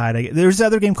kind of tied. There's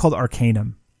another game called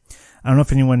Arcanum. I don't know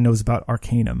if anyone knows about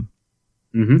Arcanum.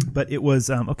 But it was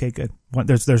okay. Good.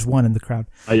 There's one in the crowd.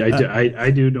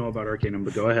 I do know about Arcanum,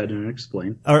 but go ahead and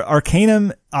explain.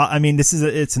 Arcanum. I mean, it's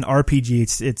an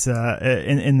RPG. It's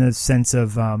in the sense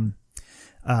of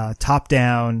top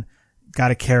down.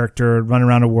 Got a character, run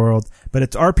around a world, but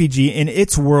it's RPG, and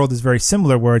its world is very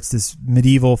similar, where it's this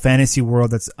medieval fantasy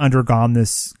world that's undergone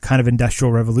this kind of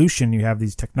industrial revolution. You have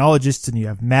these technologists, and you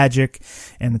have magic,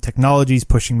 and the technology's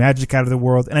pushing magic out of the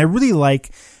world. And I really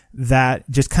like that,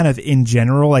 just kind of in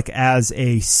general, like as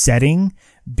a setting,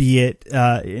 be it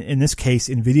in this case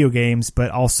in video games,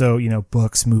 but also,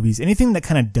 books, movies, anything that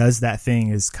kind of does that thing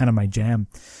is kind of my jam.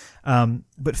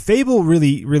 But Fable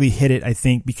really hit it, I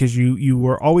think, because you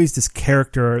were always this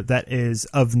character that is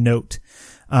of note.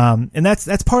 And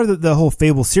that's part of the whole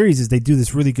Fable series, is they do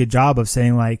this really good job of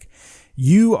saying, like,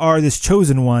 you are this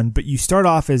chosen one, but you start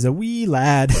off as a wee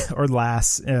lad or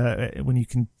lass, when you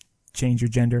can change your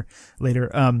gender later.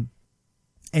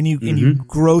 And you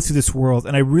grow through this world.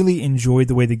 And I really enjoyed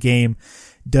the way the game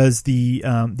does the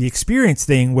experience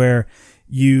thing, where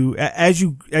as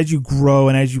you grow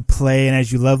and as you play and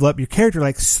as you level up, your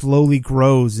character slowly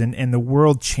grows, and the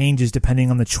world changes depending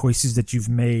on the choices that you've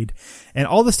made. And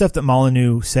all the stuff that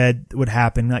Molyneux said would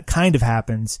happen, that kind of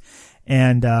happens.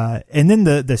 And then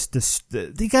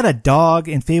you got a dog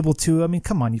in Fable 2. I mean,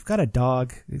 come on, you've got a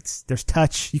dog. There's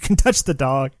touch. You can touch the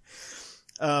dog.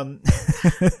 The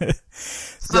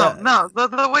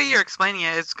way you're explaining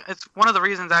it, it's one of the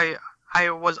reasons I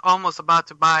was almost about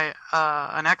to buy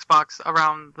an Xbox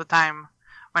around the time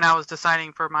when I was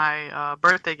deciding for my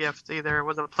birthday gift. Either it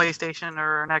was a PlayStation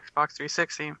or an Xbox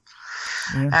 360.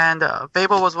 Yeah. And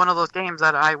Fable was one of those games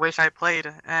that I wish I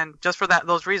played. And just for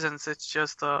those reasons, it's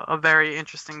just a very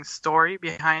interesting story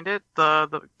behind it.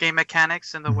 The game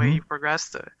mechanics and the way you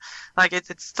progress.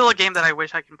 It's still a game that I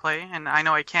wish I can play. And I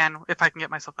know I can if I can get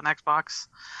myself an Xbox.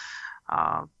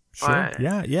 Sure.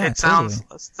 Yeah. It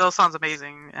still sounds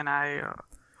amazing, and I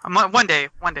One day,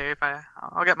 if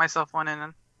I'll get myself one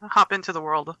and hop into the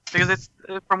world, because it's,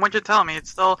 from what you're telling me, it's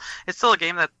still a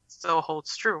game that still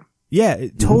holds true. Yeah,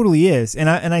 it totally is. And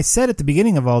I said at the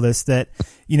beginning of all this that,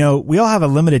 we all have a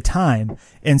limited time.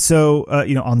 And so,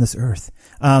 on this earth.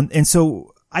 And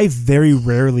so I very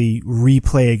rarely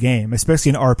replay a game, especially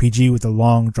an RPG with a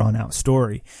long drawn out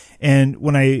story. And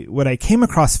when I came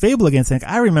across Fable again,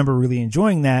 I remember really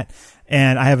enjoying that.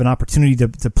 And I have an opportunity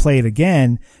to play it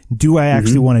again. Do I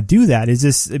actually want to do that?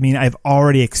 I've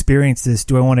already experienced this.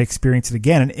 Do I want to experience it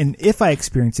again? And if I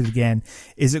experience it again,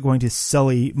 is it going to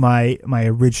sully my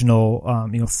original,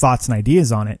 thoughts and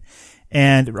ideas on it?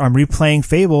 And I'm replaying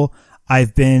Fable.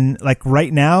 I've been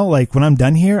right now, when I'm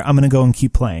done here, I'm going to go and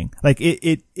keep playing.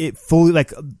 It fully,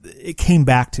 it came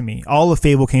back to me. All of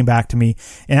Fable came back to me.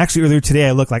 And actually earlier today,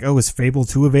 I looked is Fable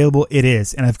 2 available? It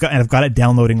is. And I've got it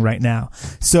downloading right now.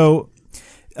 So,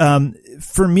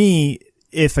 for me,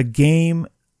 if a game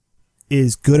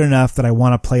is good enough that I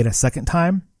want to play it a second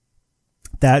time,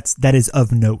 that is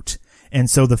of note. And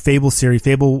so the Fable series,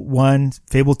 Fable 1,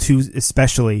 Fable 2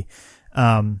 especially,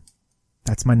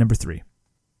 that's my number 3.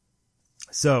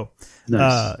 So,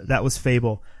 nice. That was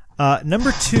Fable.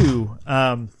 Number 2,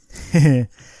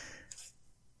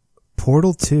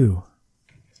 Portal 2.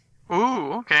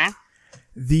 Ooh, okay.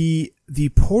 The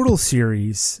Portal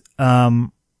series,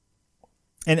 and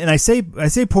I say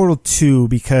Portal 2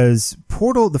 because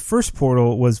the first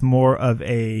Portal was more of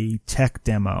a tech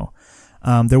demo.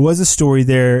 There was a story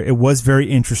there. It was very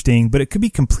interesting, but it could be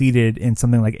completed in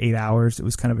something like 8 hours. It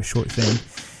was kind of a short thing.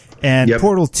 And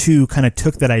Portal 2 kind of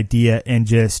took that idea and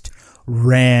just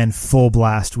ran full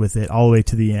blast with it all the way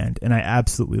to the end. And I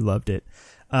absolutely loved it.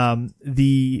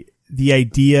 The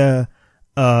idea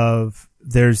of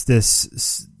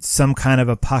there's some kind of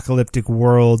apocalyptic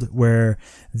world where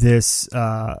this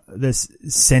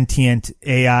sentient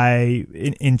AI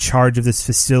in charge of this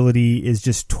facility is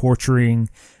just torturing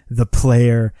the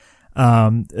player.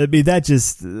 That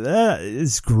just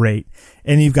is great.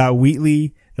 And you've got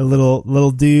Wheatley, the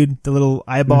little dude, the little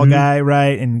eyeball guy,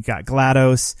 right? And you got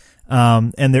GLaDOS,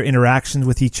 and their interactions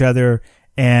with each other.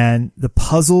 And the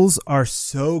puzzles are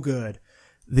so good.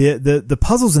 The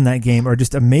puzzles in that game are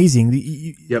just amazing.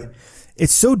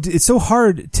 It's so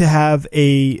hard to have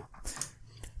when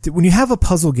you have a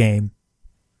puzzle game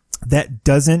that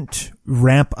doesn't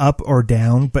ramp up or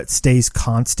down, but stays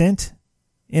constant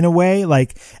in a way.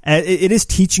 It is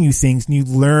teaching you things and you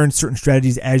learn certain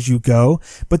strategies as you go,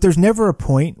 but there's never a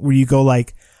point where you go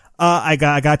I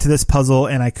got to this puzzle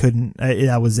and I couldn't,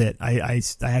 that was it. I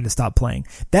had to stop playing.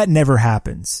 That never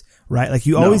happens, right?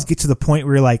 You always get to the point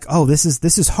where you're oh, this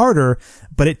is harder,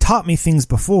 but it taught me things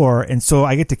before. And so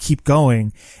I get to keep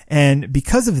going. And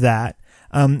because of that,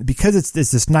 because it's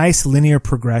this nice linear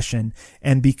progression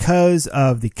and because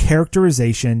of the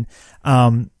characterization,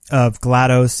 of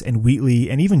GLaDOS and Wheatley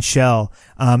and even Chell,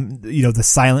 the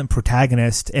silent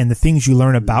protagonist and the things you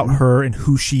learn about her and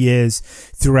who she is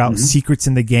throughout secrets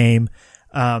in the game.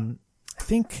 I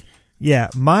think,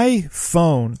 my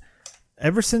phone,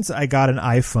 ever since I got an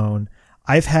iPhone,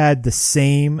 I've had the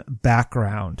same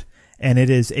background, and it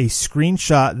is a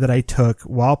screenshot that I took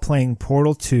while playing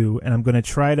Portal 2, and I'm going to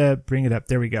try to bring it up.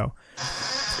 There we go.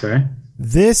 Okay.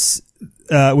 This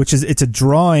it's a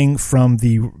drawing from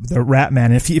the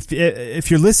Ratman.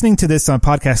 If you're listening to this on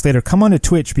podcast later, come on to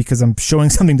Twitch because I'm showing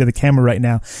something to the camera right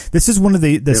now. This is one of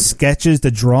the sketches,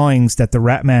 the drawings that the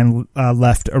Ratman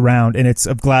left around, and it's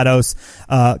of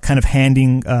GLaDOS kind of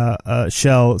handing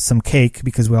Chell some cake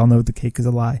because we all know the cake is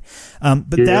a lie.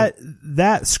 That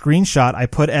screenshot I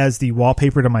put as the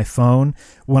wallpaper to my phone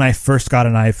when I first got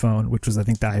an iPhone, which was I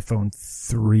think the iPhone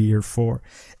 3 or 4.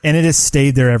 And it has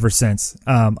stayed there ever since.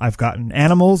 I've gotten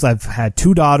animals. I've had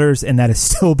 2 daughters, and that is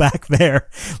still back there.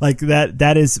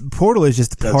 Portal is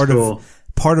just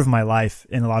part of my life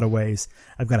in a lot of ways.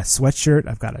 I've got a sweatshirt.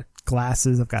 I've got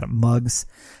glasses. I've got mugs.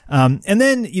 And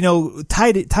then,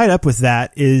 tied up with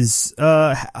that is,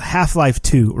 Half-Life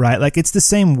 2, right? It's the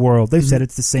same world. They've said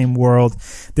it's the same world.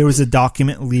 There was a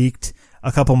document leaked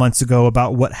a couple months ago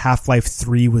about what Half-Life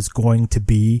 3 was going to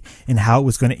be and how it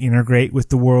was going to integrate with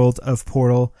the world of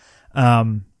Portal.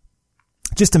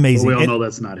 Just amazing. Well, we all know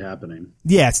that's not happening.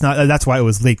 Yeah, it's not. That's why it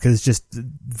was leaked, because it's just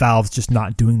Valve's just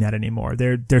not doing that anymore.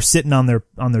 They're sitting on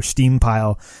their Steam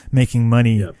pile making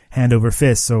money hand over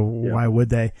fist. So why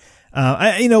would they?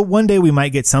 One day we might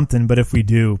get something, but if we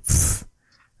do,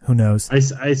 who knows?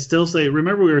 I still say,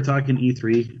 remember we were talking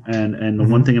E3, and the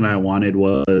one thing that I wanted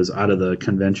was out of the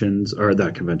conventions, or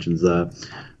the conventions,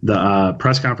 the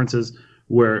press conferences,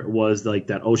 where it was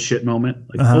that oh shit moment,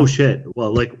 oh shit,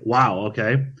 well, wow,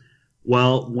 okay.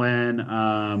 Well, when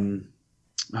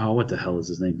what the hell is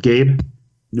his name? Gabe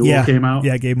Newell came out.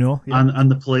 Yeah, Gabe Newell. Yeah. On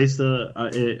the place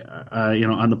on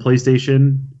the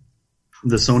PlayStation,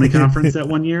 the Sony conference that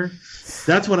one year.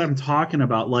 That's what I'm talking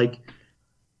about. Like,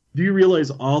 do you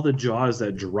realize all the jaws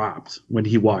that dropped when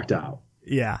he walked out?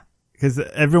 Yeah. Because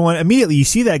everyone, immediately you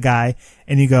see that guy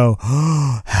and you go,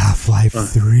 oh, Half-Life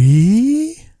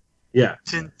 3? Yeah.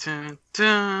 Dun, dun,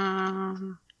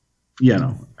 dun. You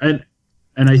know, and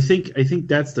I think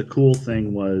that's the cool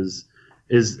thing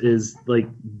is like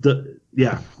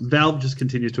Valve just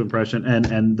continues to impress,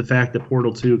 and the fact that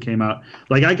Portal 2 came out,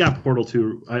 like I got Portal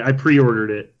 2, I pre-ordered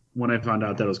it when I found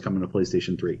out that it was coming to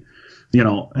PlayStation 3. You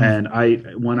know, and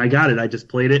when I got it, I just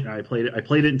played it. I played it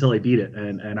until I beat it,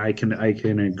 and I can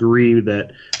agree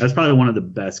that that's probably one of the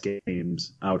best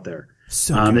games out there.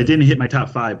 So it didn't hit my top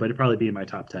 5, but it'd probably be in my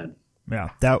top 10.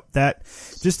 Yeah, that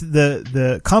just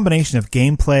the combination of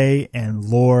gameplay and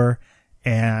lore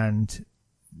and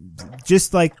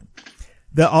just like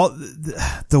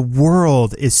the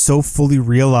world is so fully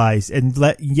realized, and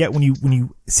yet when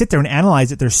you sit there and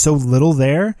analyze it, there's so little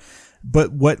there.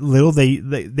 But what little they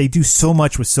do so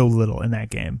much with so little in that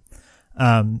game.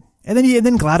 And then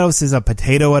GLaDOS is a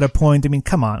potato at a point. I mean,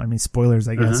 come on. I mean, spoilers,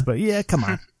 I guess, but yeah, come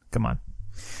on.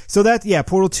 So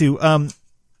Portal 2,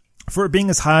 for it being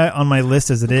as high on my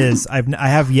list as it is, I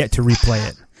have yet to replay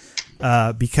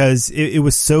it. Because it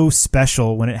was so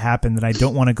special when it happened that I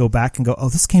don't want to go back and go, oh,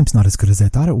 this game's not as good as I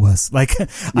thought it was. Like, yeah.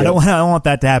 I don't want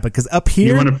that to happen, because up here,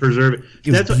 you want to preserve it.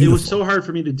 It was so hard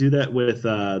for me to do that with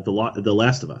The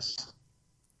Last of Us.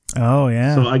 Oh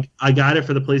yeah. So I got it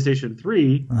for the PlayStation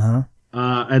 3,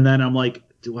 and then I'm like,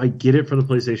 do I get it for the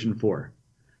PlayStation 4?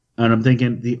 And I'm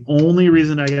thinking the only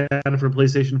reason I got it for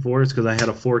PlayStation 4 is because I had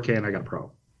a 4K and I got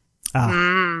Pro.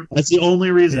 That's the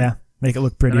only reason. Yeah, make it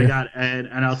look prettier. And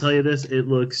I'll tell you this, it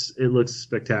looks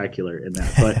spectacular in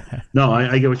that. But no,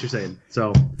 I get what you're saying.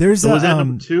 So was that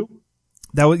number 2?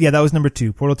 That was number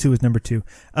 2. Portal 2 was number 2.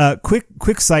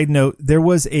 Quick side note, there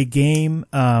was a game.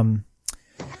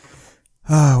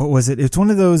 What was it? It's one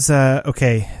of those. They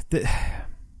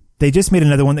just made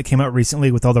another one that came out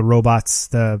recently with all the robots.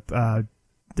 The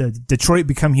Detroit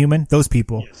Become Human. Those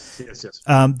people. Yes.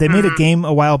 They made a game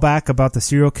a while back about the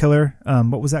serial killer.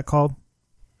 What was that called?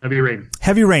 Heavy Rain.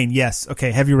 Heavy Rain. Yes.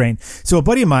 Okay. Heavy Rain. So a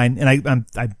buddy of mine, and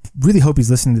I really hope he's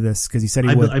listening to this, because he said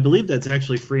he would. I believe that's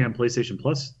actually free on PlayStation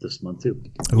Plus this month too.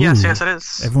 Ooh, yes, it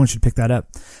is. Everyone should pick that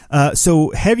up. So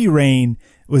Heavy Rain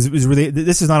was really,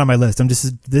 this is not on my list.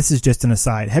 This is just an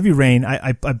aside. Heavy Rain,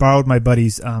 I borrowed my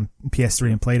buddy's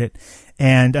PS3 and played it,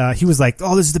 and he was like,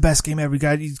 "Oh, this is the best game ever.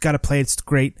 You got to play it. It's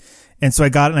great." And so I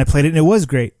got it and I played it, and it was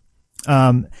great.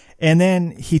 And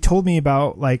then he told me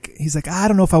about, he's like, I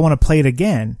don't know if I want to play it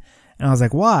again. And I was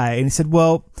like, why? And he said,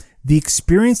 well, the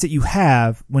experience that you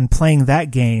have when playing that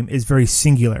game is very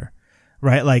singular,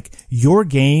 right? Like, your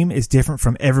game is different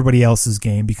from everybody else's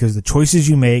game because the choices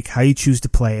you make, how you choose to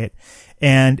play it.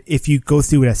 And if you go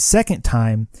through it a second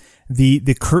time,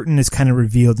 the curtain is kind of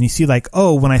revealed, and you see, like,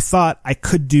 oh, when I thought I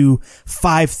could do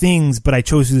 5 things, but I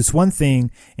chose to do this one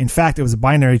thing, in fact, it was a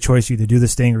binary choice. You either do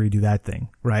this thing or you do that thing,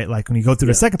 right? Like, when you go through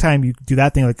the second time, you do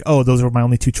that thing, like, oh, those are my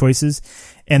only 2 choices.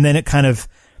 And then it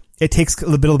takes a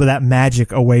little bit of that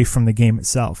magic away from the game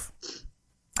itself.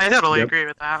 I totally agree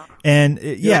with that. And go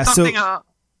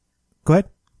ahead.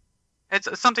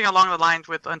 It's something along the lines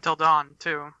with Until Dawn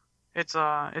too. It's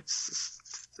hard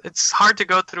to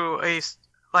go through a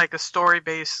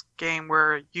story-based game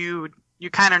where you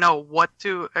kind of know what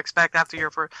to expect after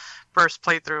your first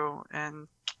playthrough, and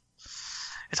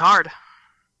it's hard.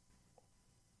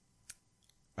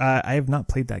 I have not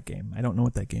played that game. I don't know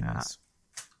what that game is.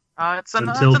 It's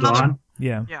Until another, Dawn?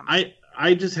 Yeah.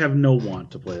 I just have no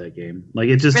want to play that game. Like,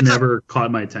 it just never caught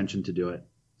my attention to do it.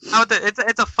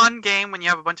 It's a fun game when you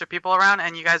have a bunch of people around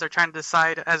and you guys are trying to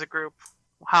decide as a group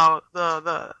how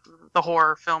the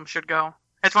horror film should go.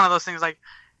 It's one of those things like,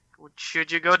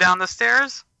 should you go down the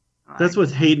stairs? That's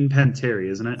with Hayden Panettiere,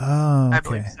 isn't it? Oh, okay. I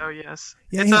believe so. Yes.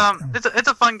 Yeah, it's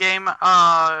a fun game.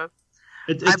 Go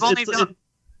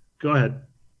ahead.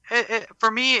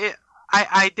 For me,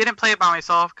 I didn't play it by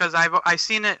myself because I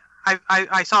seen it.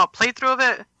 I saw a playthrough of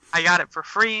it. I got it for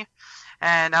free,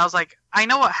 and I was like, I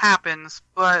know what happens,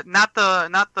 but not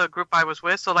the group I was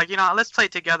with. So let's play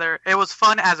it together. It was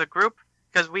fun as a group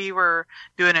because we were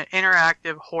doing an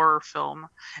interactive horror film,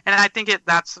 and I think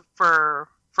that's for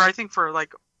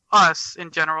us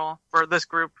in general, for this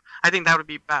group, I think that would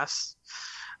be best.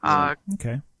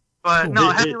 Okay. But cool. No,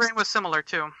 Heavy Rain was similar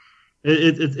too.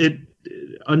 It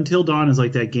Until Dawn is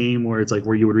like that game where it's like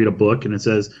where you would read a book and it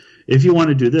says if you want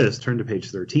to do this, turn to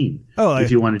page 13. Oh,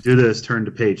 if you want to do this, turn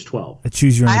to page 12.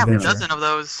 Choose your own I have adventure. a dozen of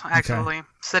those actually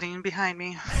sitting behind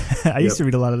me. I used to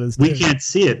read a lot of those. We too. can't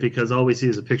see it because all we see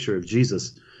is a picture of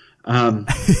Jesus.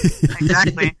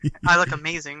 Exactly. I look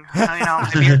amazing. My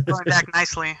beard's going back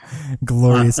nicely.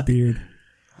 Glorious beard.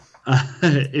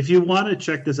 If you want to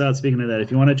check this out, speaking of that,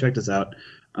 if you want to check this out,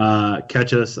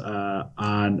 catch us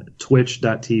on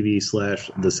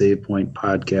twitch.tv/the Save Point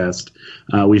Podcast.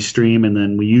 We stream, and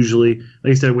then we usually,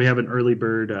 like I said, we have an early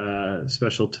bird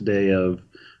special today of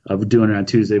doing it on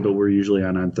Tuesday, but we're usually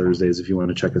on Thursdays if you want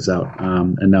to check us out.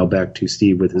 And now back to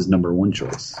Steve with his number one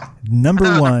choice. Number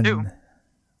on 2. one.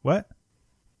 What?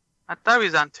 I thought he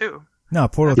was on 2. No,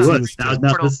 Portal He 2 was. was Now, two. now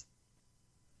Portal. this-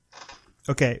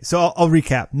 Okay, so I'll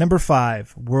recap. Number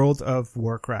 5, World of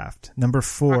Warcraft. Number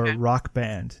 4, Okay. Rock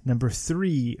Band. Number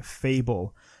 3,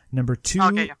 Fable. Number 2,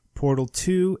 Okay, yeah. Portal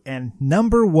 2. And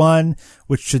number 1,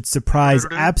 which should surprise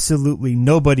absolutely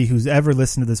nobody who's ever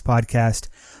listened to this podcast,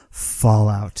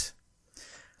 Fallout.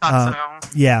 Thought so.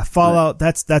 Yeah, Fallout,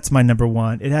 that's my number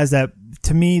 1. It has that,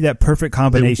 to me, that perfect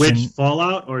combination. Which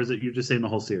Fallout, or is it you're just saying the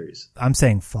whole series? I'm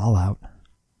saying Fallout.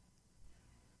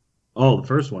 Oh, the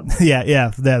first one.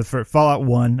 Yeah, for Fallout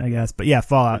 1, I guess. But yeah,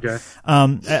 Fallout. Okay.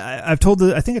 I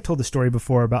think I told the story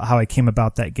before about how I came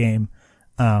about that game.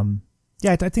 I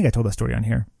think I told the story on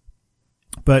here.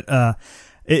 But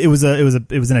it was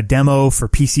in a demo for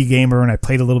PC Gamer, and I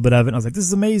played a little bit of it, and I was like, this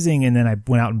is amazing. And then I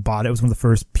went out and bought it. It was one of the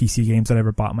first PC games that I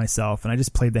ever bought myself, and I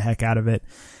just played the heck out of it.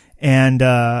 And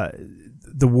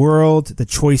the world, the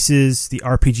choices, the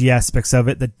RPG aspects of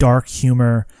it, the dark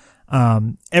humor,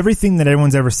 everything that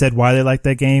everyone's ever said why they like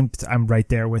that game, I'm right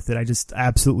there with it. I just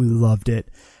absolutely loved it.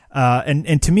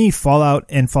 And to me, Fallout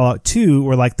and Fallout 2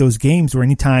 were like those games where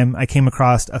anytime I came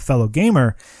across a fellow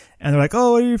gamer and they're like,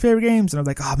 oh, what are your favorite games? And I'm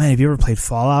like, oh man, have you ever played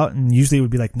Fallout? And usually it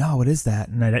would be like, no, what is that?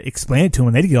 And I'd explain it to them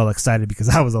and they'd get all excited because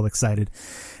I was all excited.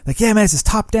 Like, yeah, man, it's this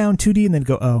top down 2D. And then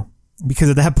go, oh, because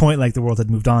at that point, like the world had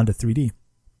moved on to 3D.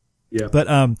 Yeah. But,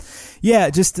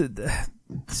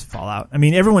 it's Fallout. I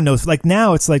mean, everyone knows, like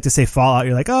now it's like to say Fallout,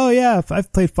 you're like, oh yeah,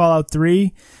 I've played Fallout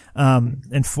 3,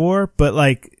 and 4, but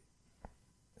like,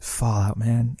 Fallout,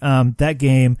 man. That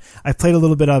game, I played a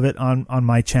little bit of it on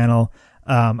my channel.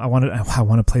 I want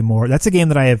to play more. That's a game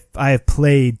that I have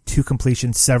played to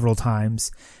completion several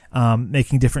times,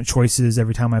 making different choices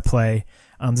every time I play.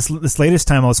 This latest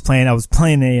time I was playing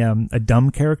a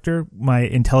dumb character. My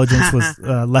intelligence was,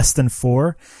 less than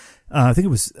 4. I think it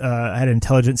was, I had an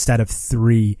intelligence stat of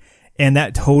 3, and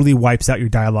that totally wipes out your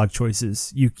dialogue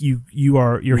choices.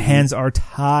 Your hands are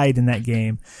tied in that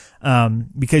game,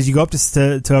 because you go up to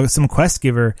some quest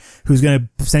giver who's going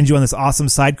to send you on this awesome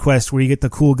side quest where you get the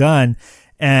cool gun,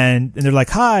 and they're like,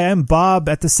 hi, I'm Bob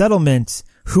at the settlement.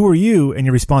 Who are you? And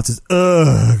your response is,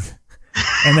 ugh.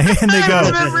 And they go, I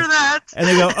remember that. And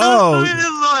they go, oh, This is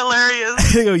so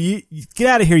hilarious. they go, you get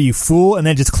out of here, you fool, and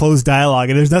then just close dialogue,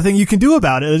 and there's nothing you can do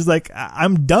about it. It's like,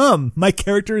 I'm dumb. My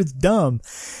character is dumb.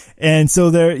 And so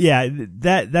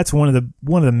that's one of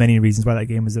the many reasons why that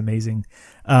game is amazing.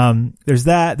 There's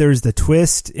the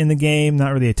twist in the game,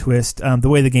 not really a twist. The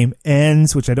way the game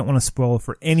ends, which I don't want to spoil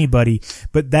for anybody,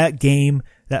 but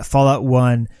that Fallout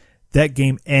 1, that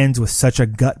game ends with such a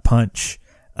gut punch.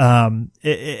 And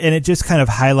it just kind of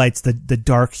highlights the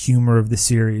dark humor of the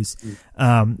series,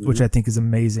 which I think is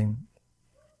amazing.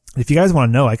 If you guys want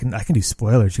to know, I can do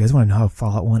spoilers. You guys want to know how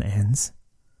Fallout 1 ends?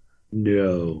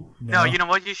 No. No, you know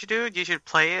what you should do? You should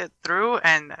play it through,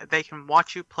 and they can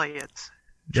watch you play it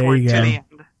There you to go. the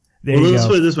end. There Well, you let's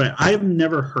go. put it this way. I've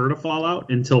never heard of Fallout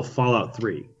until Fallout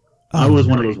 3. Oh, I was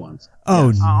one of those ones. Oh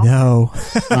Yes. no.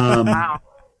 Wow.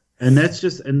 And that's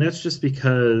just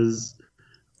because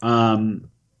I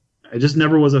just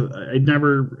never was I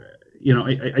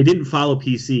didn't follow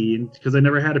PC because I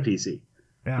never had a PC.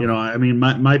 Yeah. You know, I mean,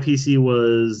 my PC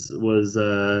was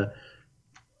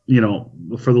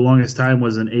for the longest time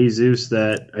was an Asus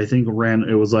that I think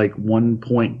it was like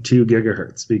 1.2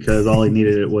 gigahertz because all I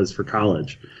needed it was for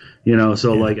college. You know,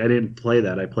 so like I didn't play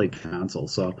that. I played console.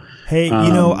 So Hey,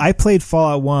 I played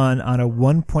Fallout 1 on a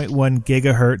 1.1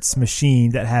 gigahertz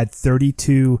machine that had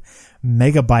 32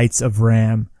 megabytes of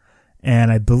RAM,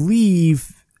 and I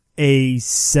believe a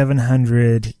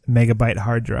 700 megabyte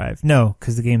hard drive. No,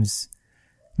 because the game's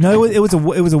it was a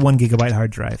 1 gigabyte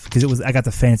hard drive because I got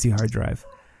the fancy hard drive.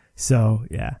 So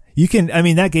yeah,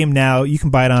 that game now you can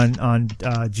buy it on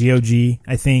GOG,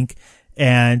 I think.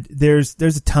 And there's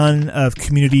a ton of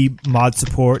community mod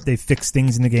support. They fix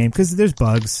things in the game because there's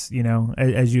bugs,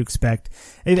 as you expect.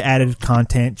 They've added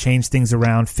content, changed things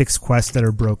around, fixed quests that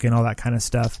are broken, all that kind of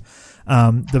stuff.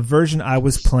 The version I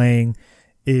was playing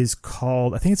is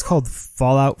called, I think it's called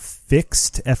Fallout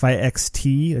Fixed,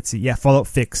 F-I-X-T. Let's see. Yeah, Fallout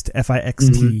Fixed,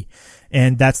 F-I-X-T. Mm-hmm.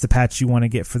 And that's the patch you want to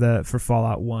get for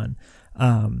Fallout 1.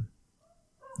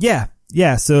 Yeah.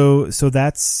 So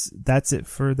that's it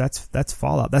that's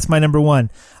Fallout. That's my number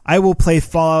one. I will play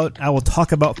Fallout. I will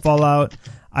talk about Fallout.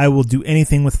 I will do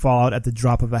anything with Fallout at the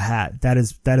drop of a hat. That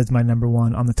is my number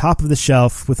one on the top of the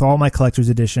shelf with all my collector's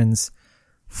editions.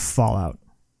 Fallout.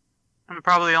 And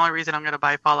probably the only reason I'm going to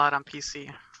buy Fallout on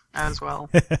PC as well.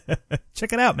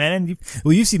 Check it out, man.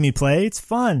 You've seen me play. It's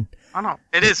fun. Oh no,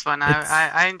 it is fun.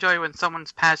 I enjoy when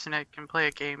someone's passionate can play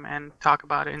a game and talk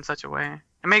about it in such a way.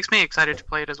 It makes me excited to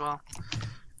play it as well.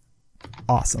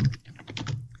 Awesome.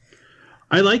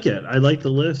 I like it. I like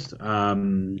the list. Like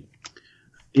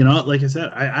I said,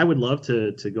 I would love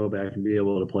to go back and be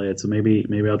able to play it. So maybe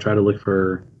I'll try to look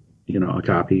for a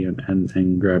copy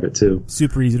and grab it too.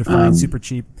 Super easy to find, super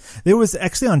cheap. There was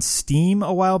actually on Steam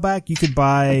a while back. You could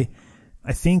buy,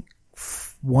 I think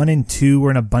 1 and 2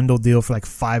 were in a bundle deal for like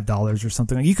 $5 or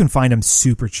something. You can find them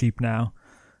super cheap now,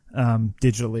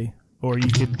 digitally, or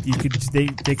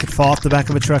they could fall off the back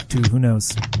of a truck too. Who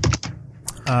knows?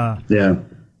 Yeah.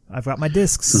 I've got my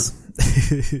discs.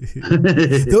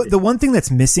 The one thing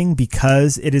that's missing,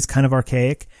 because it is kind of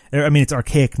archaic, I mean, it's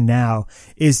archaic now,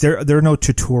 is there are no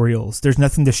tutorials. There's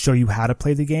nothing to show you how to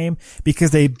play the game,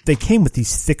 because they came with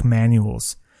these thick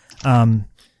manuals. I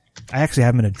actually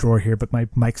have them in a drawer here, but my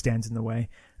mic stands in the way.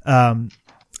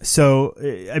 So,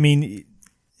 I mean,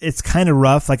 it's kind of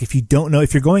rough. Like, if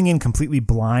you're going in completely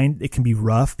blind, it can be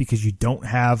rough because you don't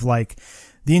have like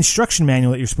the instruction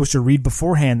manual that you're supposed to read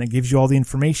beforehand that gives you all the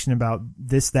information about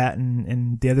this, that,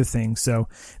 and the other thing. So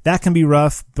that can be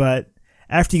rough, but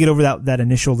after you get over that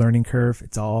initial learning curve,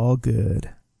 it's all good.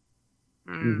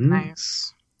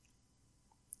 Nice.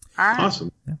 All right.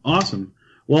 Awesome.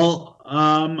 Well,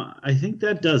 I think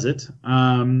that does it.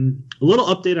 A little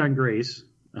update on Grace.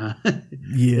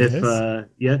 Yes.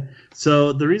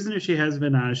 So the reason that she has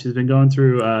been on, she's been going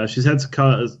through, she's had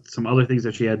some other things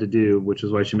that she had to do, which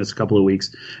is why she missed a couple of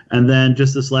weeks. And then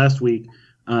just this last week,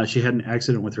 she had an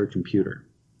accident with her computer.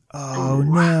 Oh,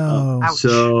 no.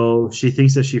 So she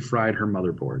thinks that she fried her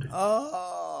motherboard.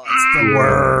 Oh, it's the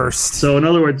worst. So in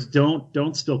other words,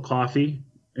 don't spill coffee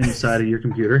inside of your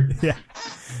computer. Yeah.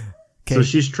 Okay. So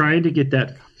she's trying to get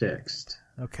that fixed.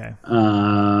 Okay.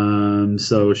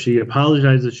 So she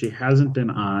apologizes she hasn't been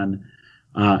on,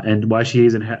 and why she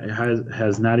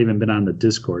has not even been on the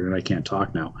Discord, and I can't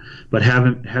talk now, but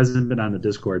hasn't been on the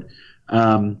Discord.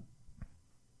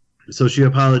 So she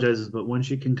apologizes, but when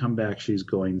she can come back, she's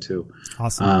going to.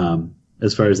 Awesome.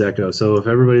 As far as that goes. So if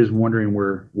everybody's wondering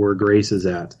where Grace is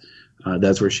at,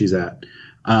 that's where she's at.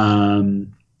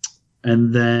 And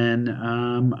then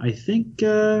I think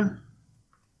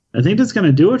that's going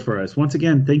to do it for us. Once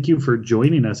again, thank you for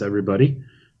joining us, everybody.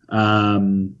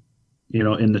 In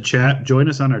the chat, join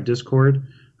us on our Discord.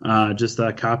 Just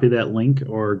copy that link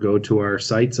or go to our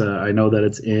sites. I know that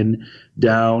it's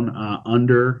down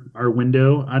under our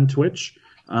window on Twitch.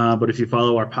 But if you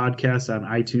follow our podcast on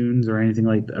iTunes or anything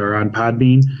or on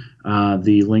Podbean,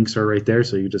 the links are right there.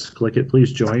 So you just click it.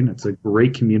 Please join. It's a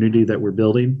great community that we're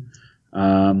building.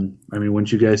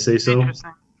 Wouldn't you guys say so?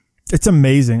 It's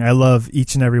amazing. I love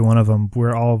each and every one of them.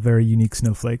 We're all very unique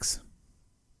snowflakes.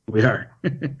 We are.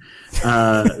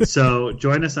 So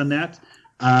join us on that.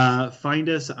 Find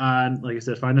us on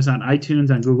iTunes,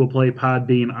 on Google Play,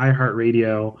 Podbean,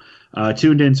 iHeartRadio,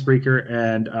 Tuned In, Spreaker,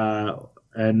 and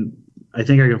I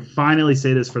think I can finally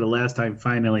say this for the last time,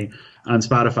 finally, on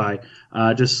Spotify.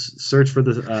 Just search for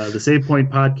the Save Point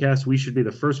podcast. We should be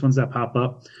the first ones that pop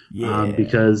up. Yeah.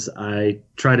 Because I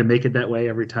try to make it that way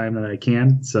every time that I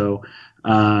can. So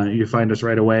you find us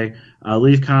right away.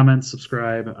 Leave comments,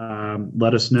 subscribe.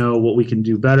 Let us know what we can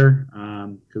do better,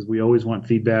 because we always want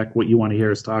feedback, what you want to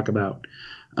hear us talk about.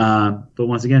 But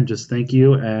once again, just thank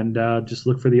you, and just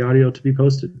look for the audio to be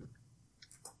posted.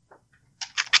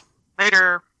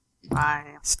 Later. Bye.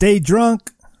 Stay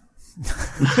drunk.